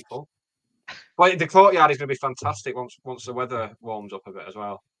 3 people. Well, the courtyard is gonna be fantastic once the weather warms up a bit as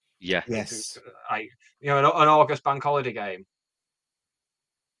well. Yeah. Yes. Like an August bank holiday game.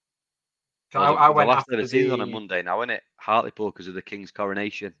 I went last of the season on a Monday now, isn't it? Hartlepool because of the King's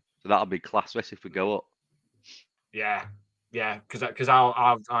coronation, so that'll be class if we go up. Yeah, because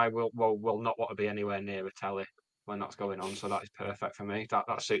I will not want to be anywhere near a telly when that's going on, so that is perfect for me.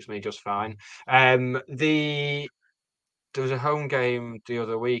 That suits me just fine. There was a home game the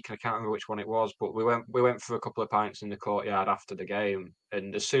other week. I can't remember which one it was, but we went for a couple of pints in the courtyard after the game,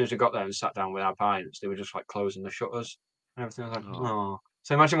 and as soon as we got there and sat down with our pints, they were just like closing the shutters and everything. I was like, oh.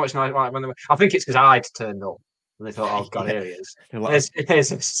 So imagine what's nice. Like when I think it's because I'd turned up. And they thought, oh, God, here he is.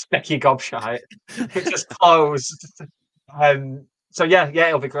 Here's a specky gobshite. It just closed. So yeah,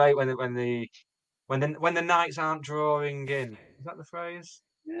 it'll be great when the nights aren't drawing in. Is that the phrase?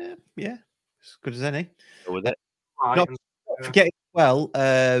 Yeah, as good as any. Go with it. Right. Not forgetting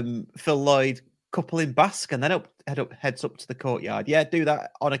Phil Lloyd coupling Basque and then heads up to the courtyard. Yeah, do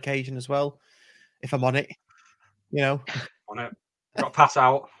that on occasion as well. If I'm on it, on it. Got to pass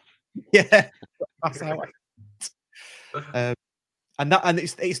out. Yeah, pass out. And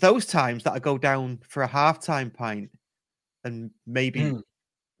it's those times that I go down for a halftime pint and maybe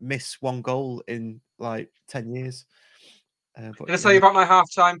miss one goal in like 10 years. Did I tell you about my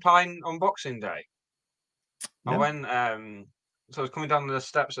halftime pint on Boxing Day? No. I went. So I was coming down the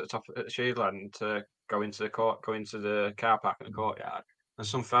steps at the top at the Shield to go into the car park in the courtyard, and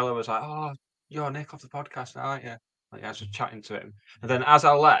some fella was like, "Oh, you're Nick off the podcast now, aren't you?" Like, I was just chatting to him, and then as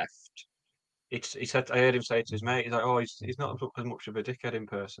I left, he said, I heard him say to his mate, he's like, "Oh, he's not as much of a dickhead in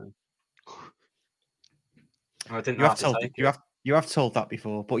person." And I didn't. You have told that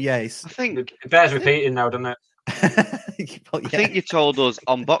before, but yeah, I think it bears repeating now, doesn't it? I think you told us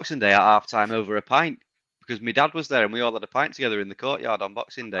on Boxing Day at halftime over a pint because my dad was there and we all had a pint together in the courtyard on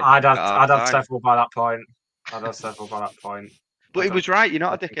Boxing Day. I'd had several by that point. But he was right. You're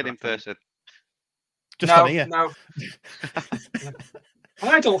not a dickhead in person. Just on here. No.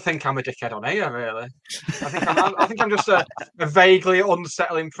 I don't think I'm a dickhead on here, really. I think I'm just a vaguely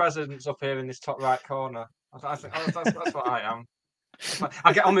unsettling presence up here in this top right corner. I think that's what I am.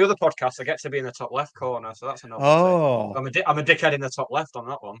 I get on the other podcast. I get to be in the top left corner, so that's another. Oh, thing. I'm a dickhead in the top left on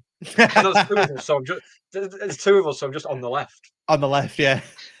that one. There's two of us, so I'm just on the left. On the left, yeah.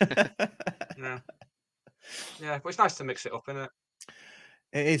 Yeah, but it's nice to mix it up, isn't it?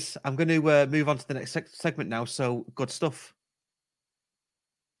 It is. I'm going to move on to the next segment now. So, good stuff.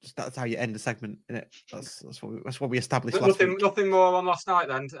 That's how you end the segment, isn't it? That's what we established last week. Nothing more on last night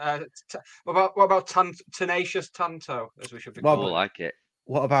then. What about Tenacious Tanto, as we should be calling? I like it.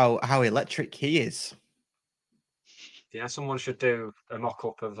 What about how electric he is? Yeah, someone should do a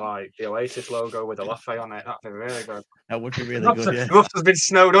mock-up of like the Oasis logo with a latte on it. That'd be really good. That would be really good. Yeah. It must have been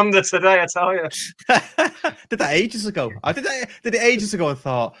snowed under today, I tell you. Did that ages ago. I did it ages ago and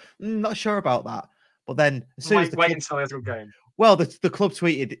thought, not sure about that. But then as soon as wait until the game. Well, the club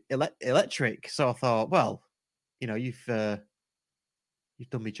tweeted electric, so I thought, well, you've done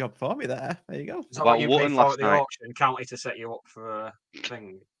my job for me there. There you go. Is that what you paid for at the auction? County to set you up for a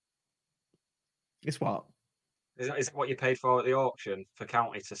thing. It's what? Is it what you paid for at the auction for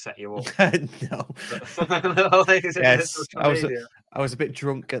County to set you up? No. Yes, I was a bit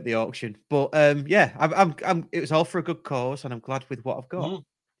drunk at the auction, but yeah, I'm. It was all for a good cause, and I'm glad with what I've got.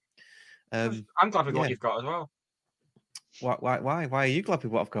 I'm glad with what you've got as well. Why are you glad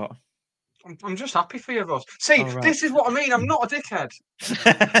with what I've got? I'm just happy for you, Ross. See, right. This is what I mean. I'm not a dickhead.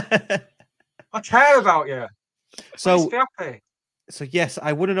 I care about you. So be happy. So yes,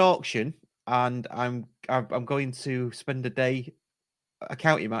 I won an auction, and I'm going to spend a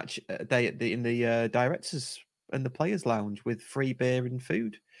county match a day in the directors and the players' lounge with free beer and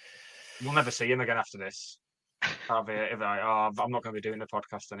food. We'll never see him again after this. I'm not going to be doing the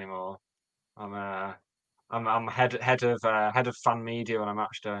podcast anymore. I'm head of fan media on a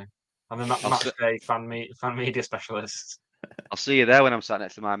match day. I'm a match day fan media specialist. I'll see you there when I'm sat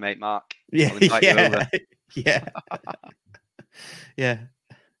next to my mate Mark. Yeah, yeah.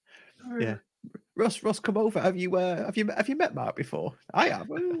 Ross, come over. Have you met Mark before? I have.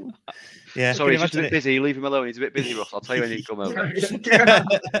 Ooh. Yeah. Sorry, he's just a bit busy. Leave him alone. He's a bit busy, Ross. I'll tell you when you come over.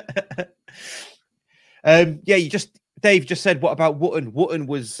 Dave just said, what about Wootton? Wootton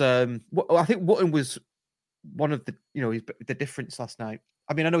was I think Wootton was one of the the difference last night.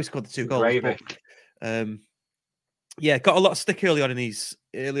 I mean, I know he scored the 2 goals, but got a lot of stick early on this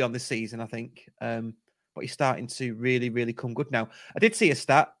season, I think. But he's starting to really, really come good now. I did see a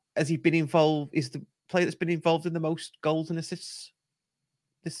stat. Has he been involved? Is the player that's been involved in the most goals and assists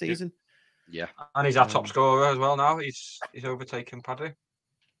this season. Yeah. And he's our top scorer as well now. He's overtaken Paddy.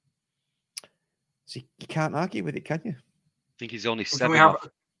 So you can't argue with it, can you? I think he's only Can 7 we have- off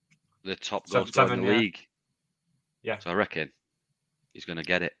the top goal scorer in the league. Yeah. So I reckon he's going to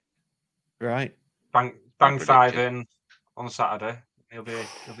get it. Right. Bang 5 in on Saturday. He'll be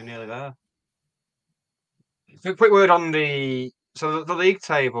nearly there. Quick word on the league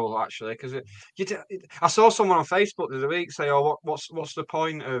table actually, because I saw someone on Facebook the other week say, "Oh, what's the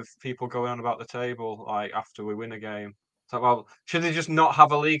point of people going on about the table like after we win a game?" It's like, well, should they just not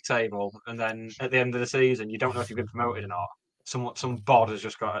have a league table and then at the end of the season you don't know if you've been promoted or not? Some bod has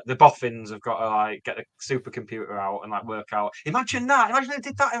just got the boffins have got to like get the supercomputer out and like work out. Imagine they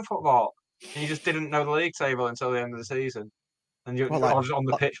did that in football, and you just didn't know the league table until the end of the season, and you're just on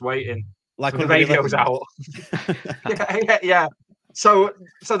the pitch waiting. Like the radio's out. yeah. So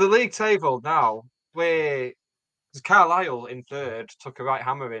the league table now, Carlisle in third took a right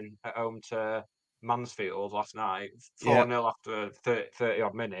hammering at home to Mansfield last night, 4-0 after 30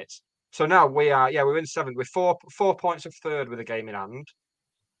 odd minutes. So now we're in seventh with four points of third with a game in hand,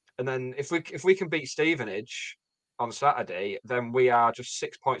 and then if we can beat Stevenage on Saturday, then we are just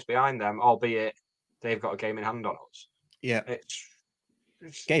 6 points behind them, albeit they've got a game in hand on us. Yeah,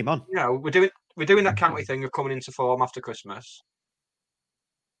 it's game on. You know, we're doing that county thing of coming into form after Christmas.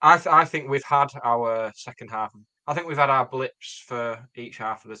 I think we've had our second half. I think we've had our blips for each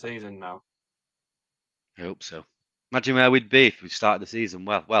half of the season now. I hope so. Imagine where we'd be if we started the season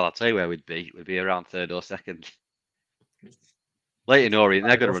well. Well, I'll tell you where we'd be. We'd be around third or second. Leyton Orient,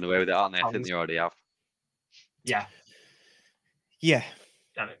 they're going to run away with it, aren't they? I think they already have. Yeah. Yeah.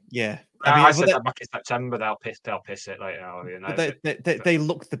 I said that back in September. They'll piss it Leyton Orient. They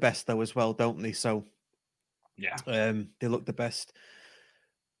look the best though as well, don't they? So yeah, they look the best.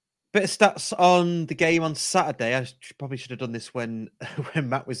 Bit of stats on the game on Saturday. I probably should have done this when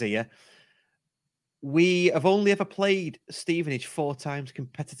Matt was here. We have only ever played Stevenage 4 times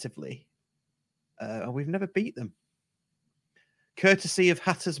competitively, and we've never beat them. Courtesy of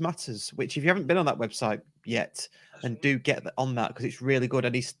Hatters Matters, which if you haven't been on that website yet, and do get on that because it's really good.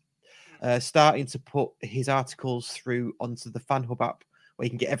 And he's starting to put his articles through onto the Fan Hub app where you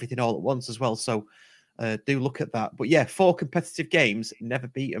can get everything all at once as well. So do look at that. But yeah, 4 competitive games, never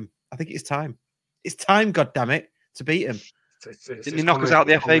beat them. I think it's time. It's time, goddammit, to beat them. Didn't he knock us out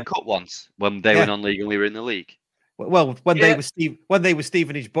the FA Cup once when they were non-league and we were in the league? Well, when they were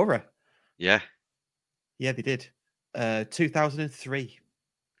Stevenage Borough. Yeah. Yeah, they did. 2003.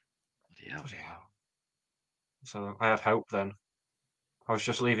 Yeah. So I had hope then. I was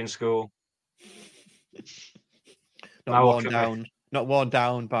just leaving school. Not worn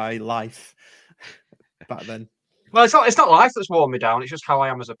down by life back then. Well, it's not life that's worn me down. It's just how I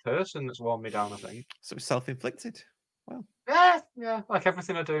am as a person that's worn me down, I think. So it's self-inflicted. Well, yeah, like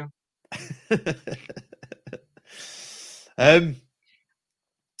everything I do.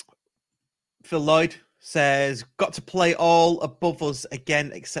 Phil Lloyd says, got to play all above us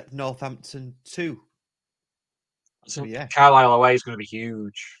again except Northampton 2. So yeah, Carlisle away is going to be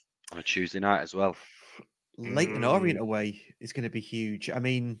huge. On a Tuesday night as well. Leyton Orient away is going to be huge. I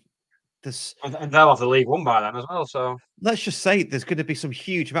mean, and they'll have the League One by then as well. So let's just say there's going to be some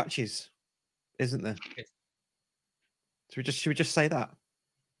huge matches, isn't there? Should we just say that?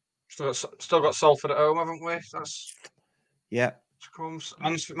 Still got Salford at home, haven't we?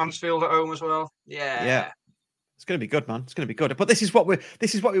 Mansfield at home as well. Yeah. It's going to be good, man. It's going to be good. But this is what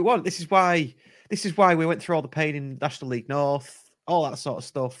we want. This is why we went through all the pain in National League North, all that sort of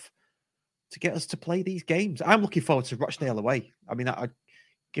stuff, to get us to play these games. I'm looking forward to Rochdale away. I mean, I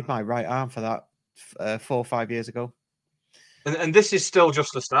give my right arm for that 4 or 5 years ago. And this is still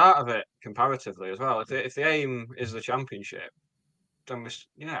just the start of it, comparatively as well. If the aim is the Championship, then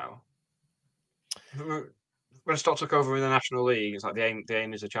when Stock took over in the National League, it's like the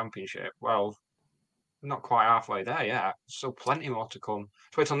aim is the Championship. Well, we're not quite halfway there yet. Still plenty more to come.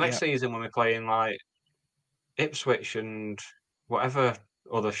 Wait till next season when we're playing like Ipswich and whatever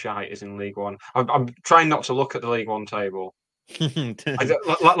other shite is in League One. I'm trying not to look at the League One table.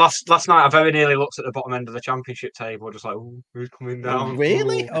 Last night I very nearly looked at the bottom end of the Championship table, just like, who's coming down?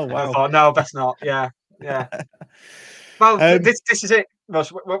 Really? Oh wow! I thought, no, best not. Yeah. Well, this is it.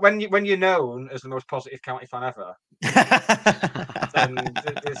 When you're known as the most positive county fan ever, then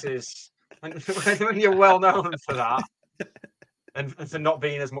this is when you're well known for that, and for not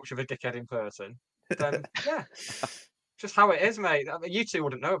being as much of a dickhead in person. Then just how it is, mate. I mean, you two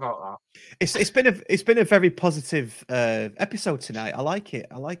wouldn't know about that. It's been a very positive episode tonight. I like it.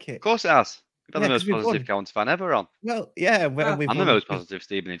 Of course it has. We've been the most positive county fan ever on. Well, yeah. I'm the most positive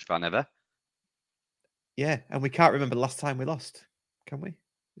Stevenage fan ever. Yeah, and we can't remember the last time we lost, can we?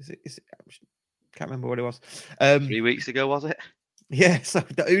 Is it? Can't remember what it was. 3 weeks ago, was it? Yeah, so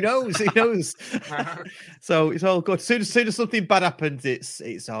who knows? Who knows? So it's all good. Soon as something bad happens, it's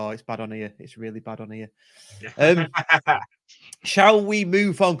bad on here. It's really bad on here. Shall we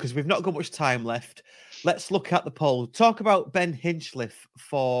move on? Because we've not got much time left. Let's look at the poll. Talk about Ben Hinchliffe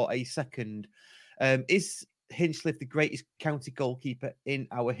for a second. Is Hinchliffe the greatest county goalkeeper in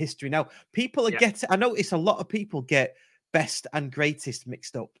our history? Now, people are getting. I notice a lot of people get best and greatest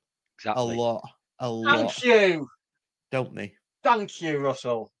mixed up. Exactly. A lot. Thank you. Don't they? Thank you,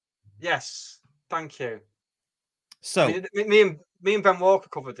 Russell. Yes, thank you. So me and Ben Walker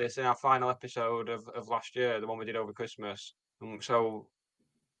covered this in our final episode of last year, the one we did over Christmas. So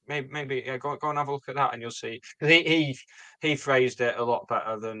maybe go and have a look at that, and you'll see. Because he phrased it a lot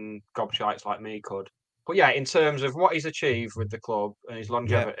better than gobshites like me could. But yeah, in terms of what he's achieved with the club and his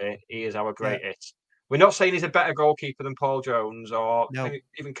longevity, he is our greatest. We're not saying he's a better goalkeeper than Paul Jones or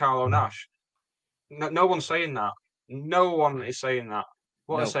even Carlo Nash. No one's saying that. No one is saying that.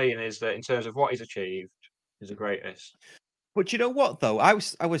 What they're saying is that in terms of what he's achieved, he's the greatest. But you know what though? I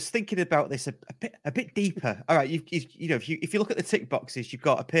was thinking about this a bit deeper. All right, you know, if you look at the tick boxes, you've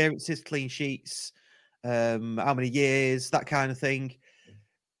got appearances, clean sheets, how many years, that kind of thing.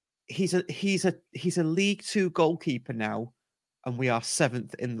 He's a League Two goalkeeper now, and we are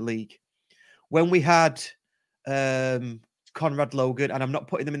 7th in the league. When we had Conrad Logan, and I'm not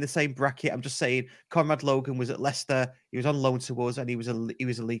putting them in the same bracket. I'm just saying Conrad Logan was at Leicester. He was on loan to us, and he was a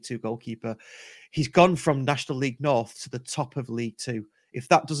League Two goalkeeper. He's gone from National League North to the top of League Two. If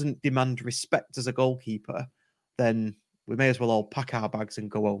that doesn't demand respect as a goalkeeper, then we may as well all pack our bags and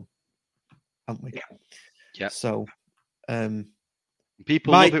go home, haven't we? Yeah. So,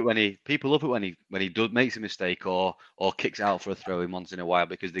 people love it when he makes a mistake or kicks out for a throw in once in a while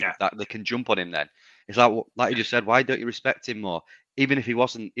because they can jump on him then. It's like you just said, why don't you respect him more? Even if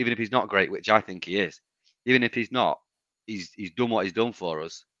he's not great, which I think he is, even if he's not, he's done what he's done for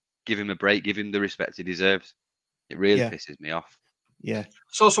us. Give him a break, give him the respect he deserves. It really pisses me off. Yeah.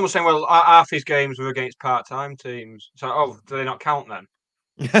 So someone saying, well, half his games were against part-time teams. So, do they not count then?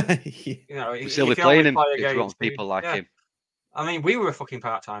 You know, we'll still be playing him against people like him. I mean, we were a fucking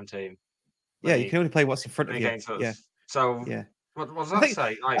part-time team. Yeah, you can only play what's in front of you. Yeah. So, what does that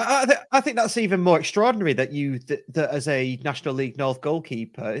say? I think that's even more extraordinary that that as a National League North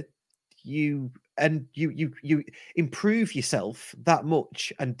goalkeeper, you improve yourself that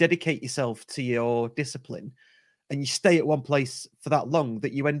much and dedicate yourself to your discipline, and you stay at one place for that long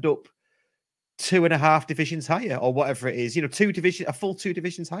that you end up 2.5 divisions higher or whatever it is. You know, a full 2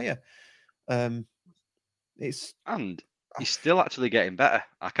 divisions higher. He's still actually getting better.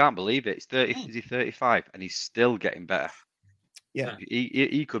 I can't believe it. Is he 35 and he's still getting better? Yeah.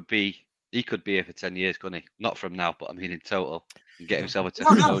 He could be here for 10 years, couldn't he? Not from now, but I mean in total. And get himself a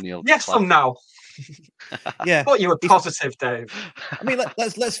testimonial. Yes, from now. Yeah. But you were positive, Dave. I mean,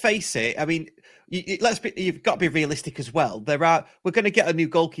 let's face it. I mean, you've got to be realistic as well. We're going to get a new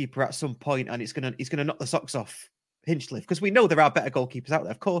goalkeeper at some point, and he's going to knock the socks off Hinchliffe, because we know there are better goalkeepers out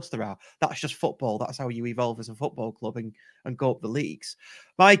there. Of course there are. That's just football. That's how you evolve as a football club and go up the leagues.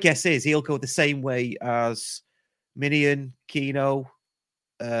 My guess is he'll go the same way as Minion, Keno,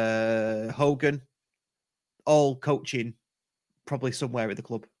 Hogan, all coaching probably somewhere at the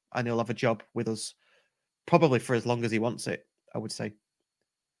club, and he'll have a job with us probably for as long as he wants it, I would say.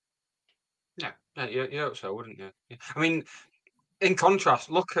 Yeah, you hope so, wouldn't you? I mean, in contrast,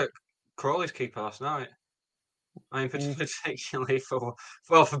 look at Crawley's keeper last night. I mean, particularly for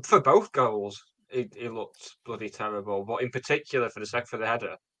both goals, he looked bloody terrible. But in particular for the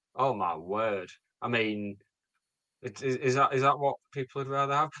header, oh my word! I mean, is that what people would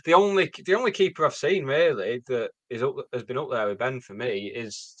rather have? The only keeper I've seen really that has been up there with Ben for me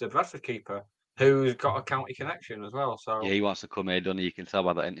is the Bradford keeper, who's got a county connection as well. So yeah, he wants to come here, doesn't he? You can tell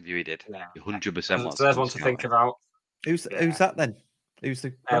by that interview he did. 100% wants. So there's one to think about. Who's that then? Who's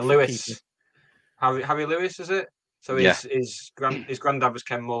the Lewis? keeper? Harry Lewis, is it? So his granddad was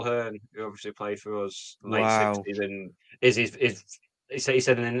Ken Mulhern, who obviously played for us in the late 60s, and he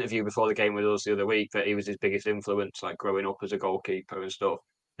said in an interview before the game with us the other week that he was his biggest influence, like growing up as a goalkeeper and stuff.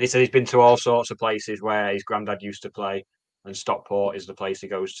 And he said he's been to all sorts of places where his granddad used to play, and Stockport is the place he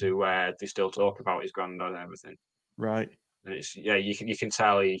goes to where they still talk about his granddad and everything. Right. And it's you can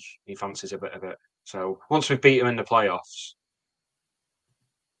tell he fancies a bit of it. So once we beat him in the playoffs.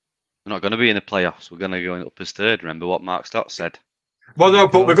 We're not going to be in the playoffs. We're going to go up as third. Remember what Mark Stott said. Well, no,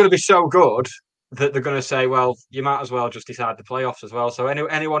 but we're going to be so good that they're going to say, well, you might as well just decide the playoffs as well. So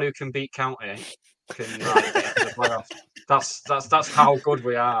anyone who can beat County can get into the playoffs. That's how good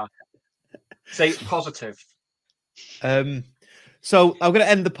we are. Say positive. So I'm going to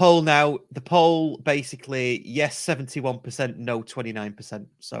end the poll now. The poll basically, yes, 71%, no, 29%.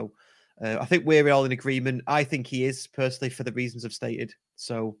 So I think we're all in agreement. I think he is, personally, for the reasons I've stated.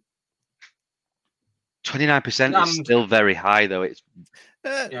 So 29% is still very high, though. It's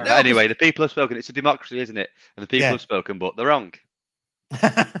anyway, the people have spoken. It's a democracy, isn't it? And the people have spoken, but they're wrong.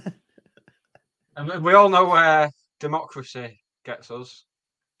 And we all know where democracy gets us.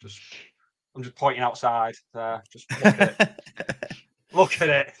 I'm just pointing outside there. Just look at it. Look at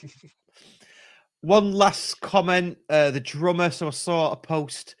it. One last comment. The drummer. So I saw a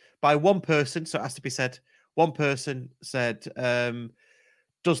post by one person. So it has to be said. One person said,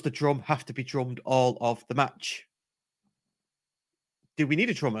 does the drum have to be drummed all of the match? Do we need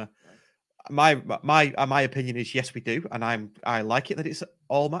a drummer? My opinion is yes, we do. And I like it that it's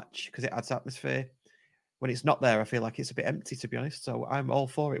all match because it adds atmosphere. When it's not there, I feel like it's a bit empty, to be honest. So I'm all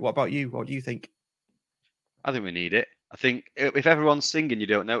for it. What about you? What do you think? I think we need it. I think if everyone's singing, you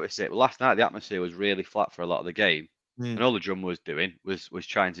don't notice it. Well, last night the atmosphere was really flat for a lot of the game, and all the drummer was doing was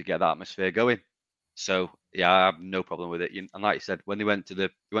trying to get that atmosphere going. So yeah, I have no problem with it. And like you said, when they went to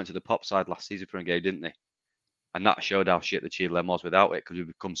the pop side last season for a game, didn't they? And that showed how shit the Cheadle End was without it because we've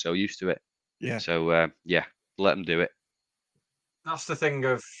become so used to it. Yeah. So yeah, let them do it. That's the thing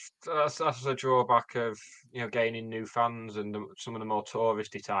of that's the drawback of gaining new fans and some of the more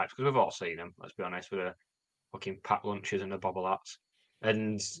touristy types, because we've all seen them. Let's be honest, with the fucking packed lunches and the bobble hats.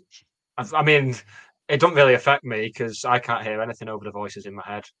 And I mean, it doesn't really affect me because I can't hear anything over the voices in my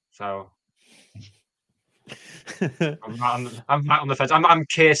head. So I'm right on the fence. I'm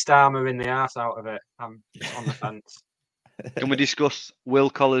Keir Starmer in the arse out of it. I'm on the fence. Can we discuss Will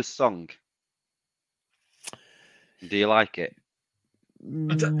Collar's song? Do you like it?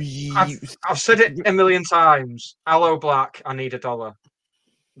 I've said it a million times. Hello, Black. I need $1.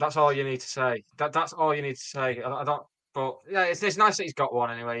 That's all you need to say. That's all you need to say. I don't. But yeah, it's nice that he's got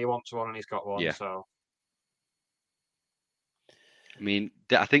one anyway. He wants one and he's got one. Yeah. So. I mean,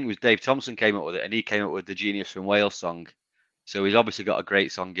 I think it was Dave Thompson came up with it, and he came up with the Genius from Wales song. So he's obviously got a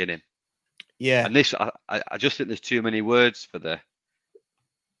great song in him. Yeah. And this, I just think there's too many words for the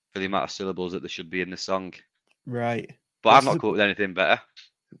amount of syllables that there should be in the song. Right. But I've not come up with anything better.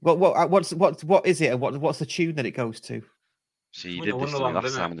 What is it? And what's the tune that it goes to? So you did this to me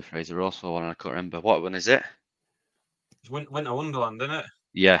last time with the Fraser Russell one, and I can't remember. What one is it? It's Winter Wonderland, isn't it?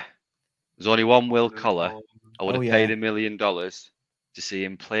 Yeah. There's only one Will Collar. I would have paid $1 million to see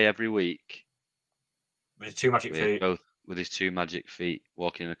him play every week. With his 2 magic feet. Both with his 2 magic feet,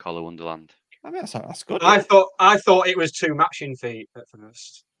 walking in a Collar Wonderland. I mean, that's good. I thought it was 2 matching feet at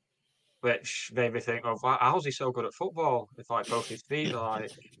first, which made me think, "Oh, how's he so good at football? If like both his feet are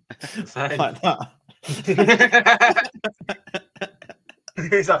like that."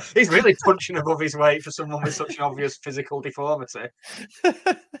 He's really punching above his weight for someone with such an obvious physical deformity.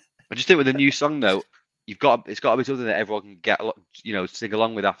 I just think with the new song though, it's got to be something that everyone can get, sing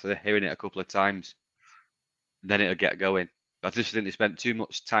along with after hearing it a couple of times. Then it'll get going. I just think they spent too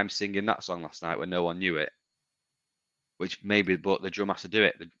much time singing that song last night when no one knew it. Which maybe, but the drum has to do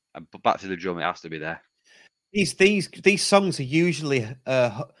it. But back to the drum, it has to be there. These songs are usually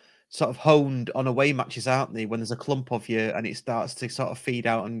sort of honed on away matches, aren't they? When there's a clump of you and it starts to sort of feed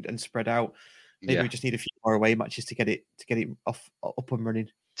out and spread out. Maybe we just need a few more away matches to get it up and running.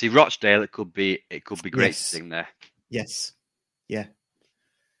 See, Rochdale, it could be great to sing there. Yes. Yeah.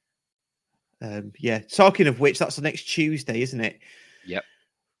 Yeah. Talking of which, that's the next Tuesday, isn't it? Yep.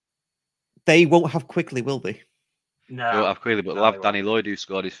 They won't have Quigley, will they? No. They won't have Quigley, but they'll have Danny Lloyd, who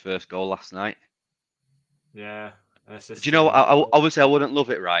scored his first goal last night. Yeah. Do you know what? I would say I wouldn't love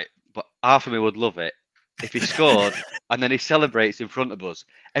it, right? But half of me would love it if he scored and then he celebrates in front of us.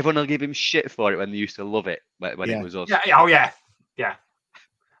 Everyone will give him shit for it when they used to love it when it was us. Yeah. Oh yeah. Yeah.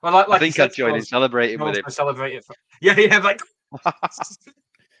 Well, like I think I'd join in celebrating with him. Celebrate it. Yeah. Like.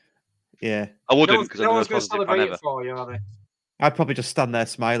 Yeah. I wouldn't because no I'm one's the most positive fan ever. For you, are they? I'd probably just stand there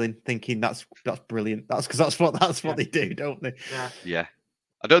smiling, thinking that's brilliant. That's because that's what they do, don't they? Yeah.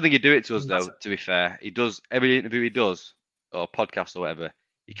 I don't think he'd do it to us though. To be fair, he does every interview he does or podcast or whatever.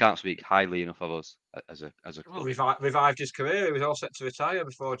 He can't speak highly enough of us as a. Well, revived his career. He was all set to retire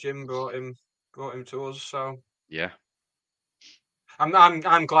before Jim brought him to us. So yeah,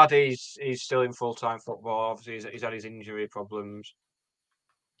 I'm glad he's still in full-time football. Obviously, he's had his injury problems.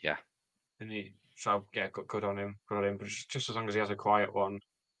 Yeah, and good on him. Good on him. But just as long as he has a quiet one.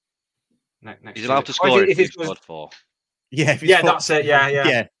 Next he's allowed to score if he's scored 4. Yeah, that's it.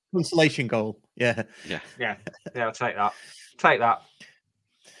 Yeah. Consolation goal. Yeah. I'll take that. Take that.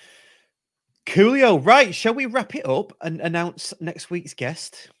 Coolio. Right. Shall we wrap it up and announce next week's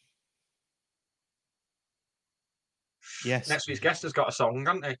guest? Yes. Next week's guest has got a song,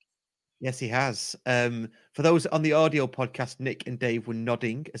 hasn't he? Yes, he has. For those on the audio podcast, Nick and Dave were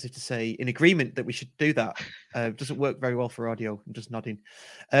nodding as if to say in agreement that we should do that. Doesn't work very well for audio. I'm just nodding.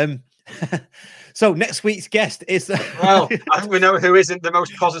 So next week's guest is. Well, I think we know who isn't the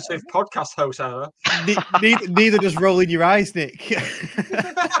most positive podcast host ever. Neither does rolling your eyes, Nick.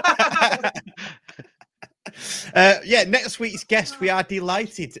 Next week's guest, we are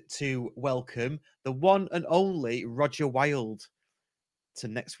delighted to welcome the one and only Roger Wilde to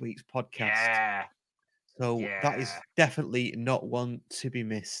next week's podcast. Yeah. So that is definitely not one to be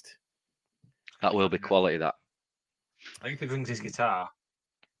missed. That will be quality, that. I think he brings his guitar.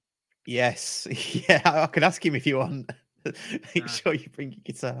 Yes. Yeah, I can ask him if you want. Make sure you bring your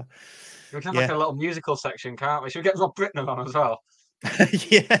guitar. We can have like a little musical section, can't we? Should we get Rob Britner on as well?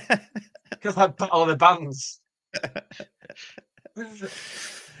 Yeah. Because like battle of the bands.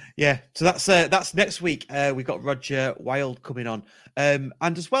 Yeah, so that's next week. We've got Roger Wilde coming on. And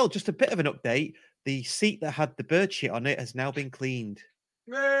as well, just a bit of an update. The seat that had the bird shit on it has now been cleaned.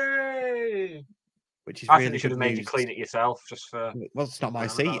 Yay! Which is I really think you should have made you news. clean it yourself, just for. Well, it's not my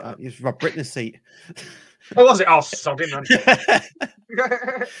seat. It's Rob Britner's seat. Oh, was it? Oh, sorry, man.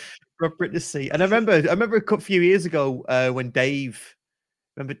 Rob Britner's seat. And I remember a few years ago when Dave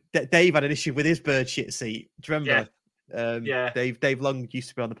had an issue with his bird shit seat. Do you remember? Yeah. Dave Long used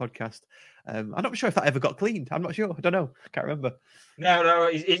to be on the podcast. I'm not sure if that ever got cleaned. I'm not sure. I don't know. Can't remember. No,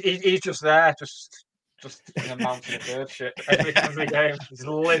 he's just there, just in a mountain of bird shit every game. He's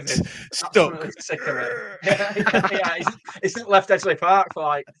living. Stuck. Sick of it. Yeah, he's not left Edgeley Park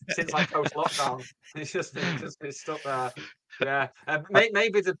for since post lockdown. It's just stuck there. Yeah,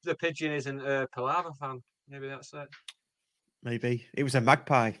 maybe the pigeon isn't a Palava fan. Maybe that's it. Maybe it was a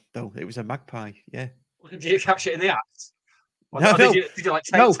magpie though. It was a magpie. Yeah. Did you catch it in the act? Or No. Did you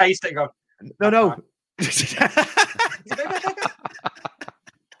taste it and go? No.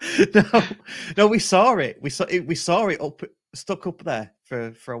 No, we saw it. We saw it stuck up there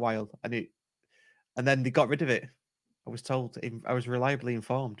for a while, and then they got rid of it. I was told. I was reliably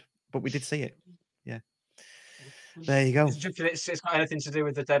informed, but we did see it. Yeah. There you go. It's got anything to do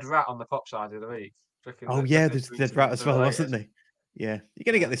with the dead rat on the pop side of the week. Oh yeah, there's the dead rat as well, wasn't there? Yeah, you're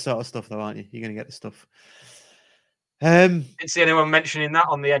gonna get this sort of stuff, though, aren't you? You're gonna get this stuff. Didn't see anyone mentioning that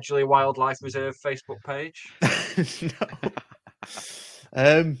on the Edgeley Wildlife Reserve Facebook page.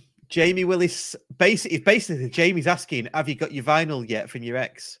 No. Jamie Willis, basically, Jamie's asking, "Have you got your vinyl yet from your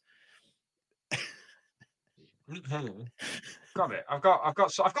ex?" Got it. I've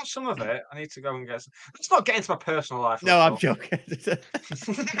got some of it. I need to go and get some. Let's not get into my personal life. No, I'm joking.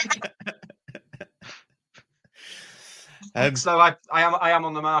 So I am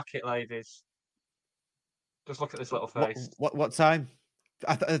on the market, ladies. Just look at this little face. What time?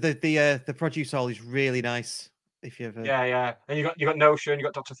 The produce hall is really nice. If you ever, yeah, and you got Notion, you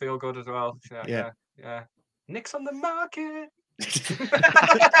got Dr. Feelgood as well. Yeah. Nick's on the market.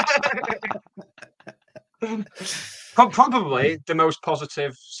 Probably the most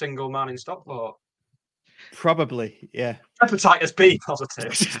positive single man in Stockport. Probably, yeah. Hepatitis B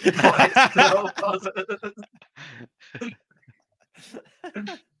positive.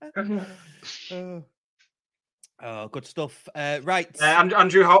 Oh, good stuff. Right.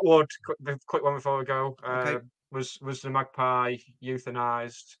 Andrew Hotwood, quick one before we go. Okay. Was the magpie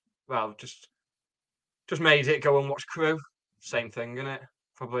euthanized? Well, just made it go and watch Crew. Same thing, isn't it?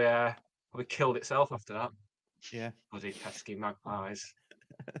 Probably killed itself after that. Yeah. Bloody pesky magpies.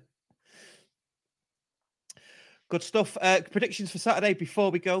 Good stuff. Predictions for Saturday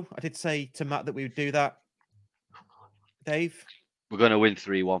before we go. I did say to Matt that we would do that. Dave? We're going to win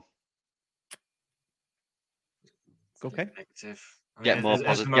 3-1. Okay. Get more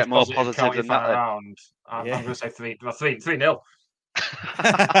positive than that. Around. I'm going to say 3-0.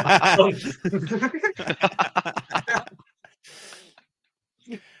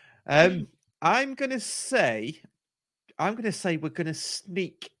 I'm going to say we're going to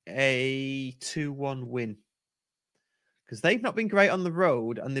sneak a 2-1 win. Because they've not been great on the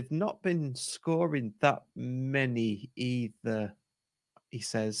road and they've not been scoring that many either, he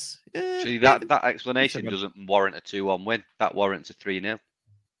says. See, that explanation doesn't warrant a 2-1 win. That warrants a 3-0.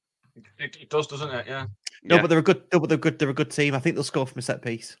 It does, doesn't it? Yeah. No, but they're a good. They're a good team. I think they'll score from a set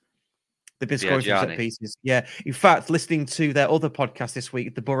piece. They've been scoring from set pieces. Yeah. In fact, listening to their other podcast this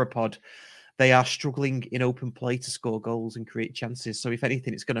week, the Borough Pod, they are struggling in open play to score goals and create chances. So if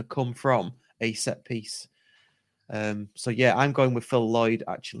anything, it's going to come from a set piece. So yeah, I'm going with Phil Lloyd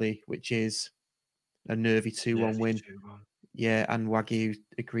actually, which is a nervy 2-1 win. 2-1. Yeah, and Wagyu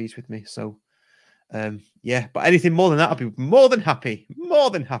agrees with me. So yeah, but anything more than that, I'll be more than happy. More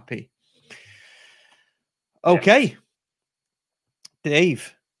than happy. Okay.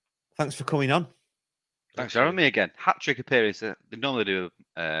 Dave, thanks for coming on. Thanks for having me again. Hat-trick appearance. They normally do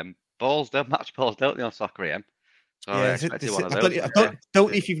match balls, don't they, on Soccer AM? So I expected one of those. I don't know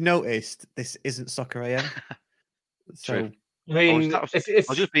if you've noticed, this isn't Soccer AM. So, true. I mean, I was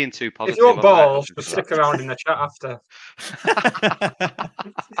just being too positive. If you want balls, just stick around in the chat after.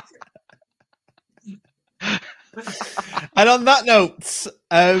 And on that note,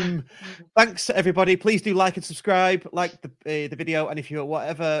 thanks everybody. Please do like and subscribe, like the video, and if you're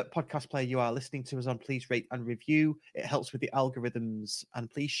whatever podcast player you are listening to us on, please rate and review. It helps with the algorithms, and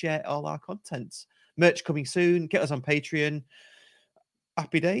please share all our content. Merch coming soon. Get us on Patreon.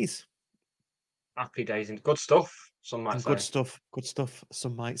 Happy days. Happy days and good stuff. Some might say. Good stuff.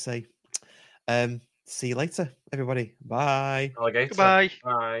 Some might say. See you later, everybody. Bye. Alligator. Goodbye.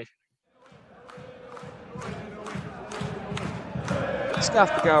 Bye.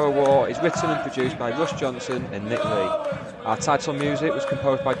 Scarf Bagara War is written and produced by Russ Johnson and Nick Lee. Our title music was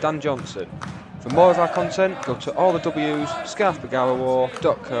composed by Dan Johnson. For more of our content, go to all the W's,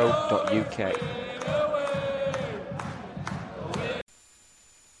 scarfbagarawar.co.uk.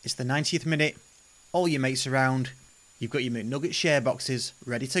 It's the 90th minute. All your mates around. You've got your McNugget share boxes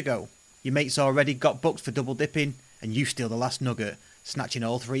ready to go. Your mates already got booked for double dipping, and you steal the last nugget, snatching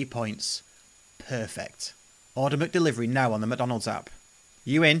all 3 points. Perfect. Order McDelivery now on the McDonald's app.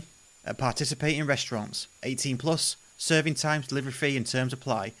 You in? At participating restaurants. 18 plus. Serving times, delivery fee and terms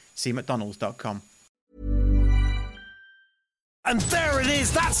apply. See mcdonalds.com. And there it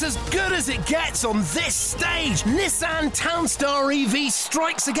is, that's as good as it gets on this stage. Nissan Townstar EV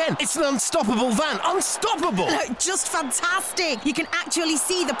strikes again. It's an unstoppable van, unstoppable. Just fantastic. You can actually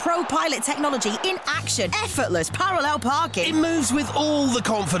see the ProPilot technology in action. Effortless parallel parking. It moves with all the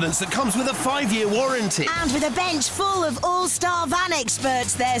confidence that comes with a 5-year warranty. And with a bench full of all-star van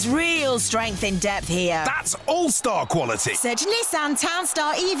experts, there's real strength in depth here. That's all-star quality. Search Nissan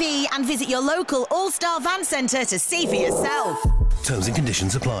Townstar EV and visit your local all-star van centre to see for yourself. Terms and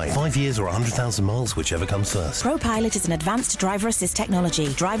conditions apply. 5 years or 100,000 miles, whichever comes first. ProPilot is an advanced driver assist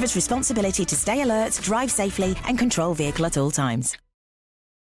technology. Driver's responsibility to stay alert, drive safely, and control vehicle at all times.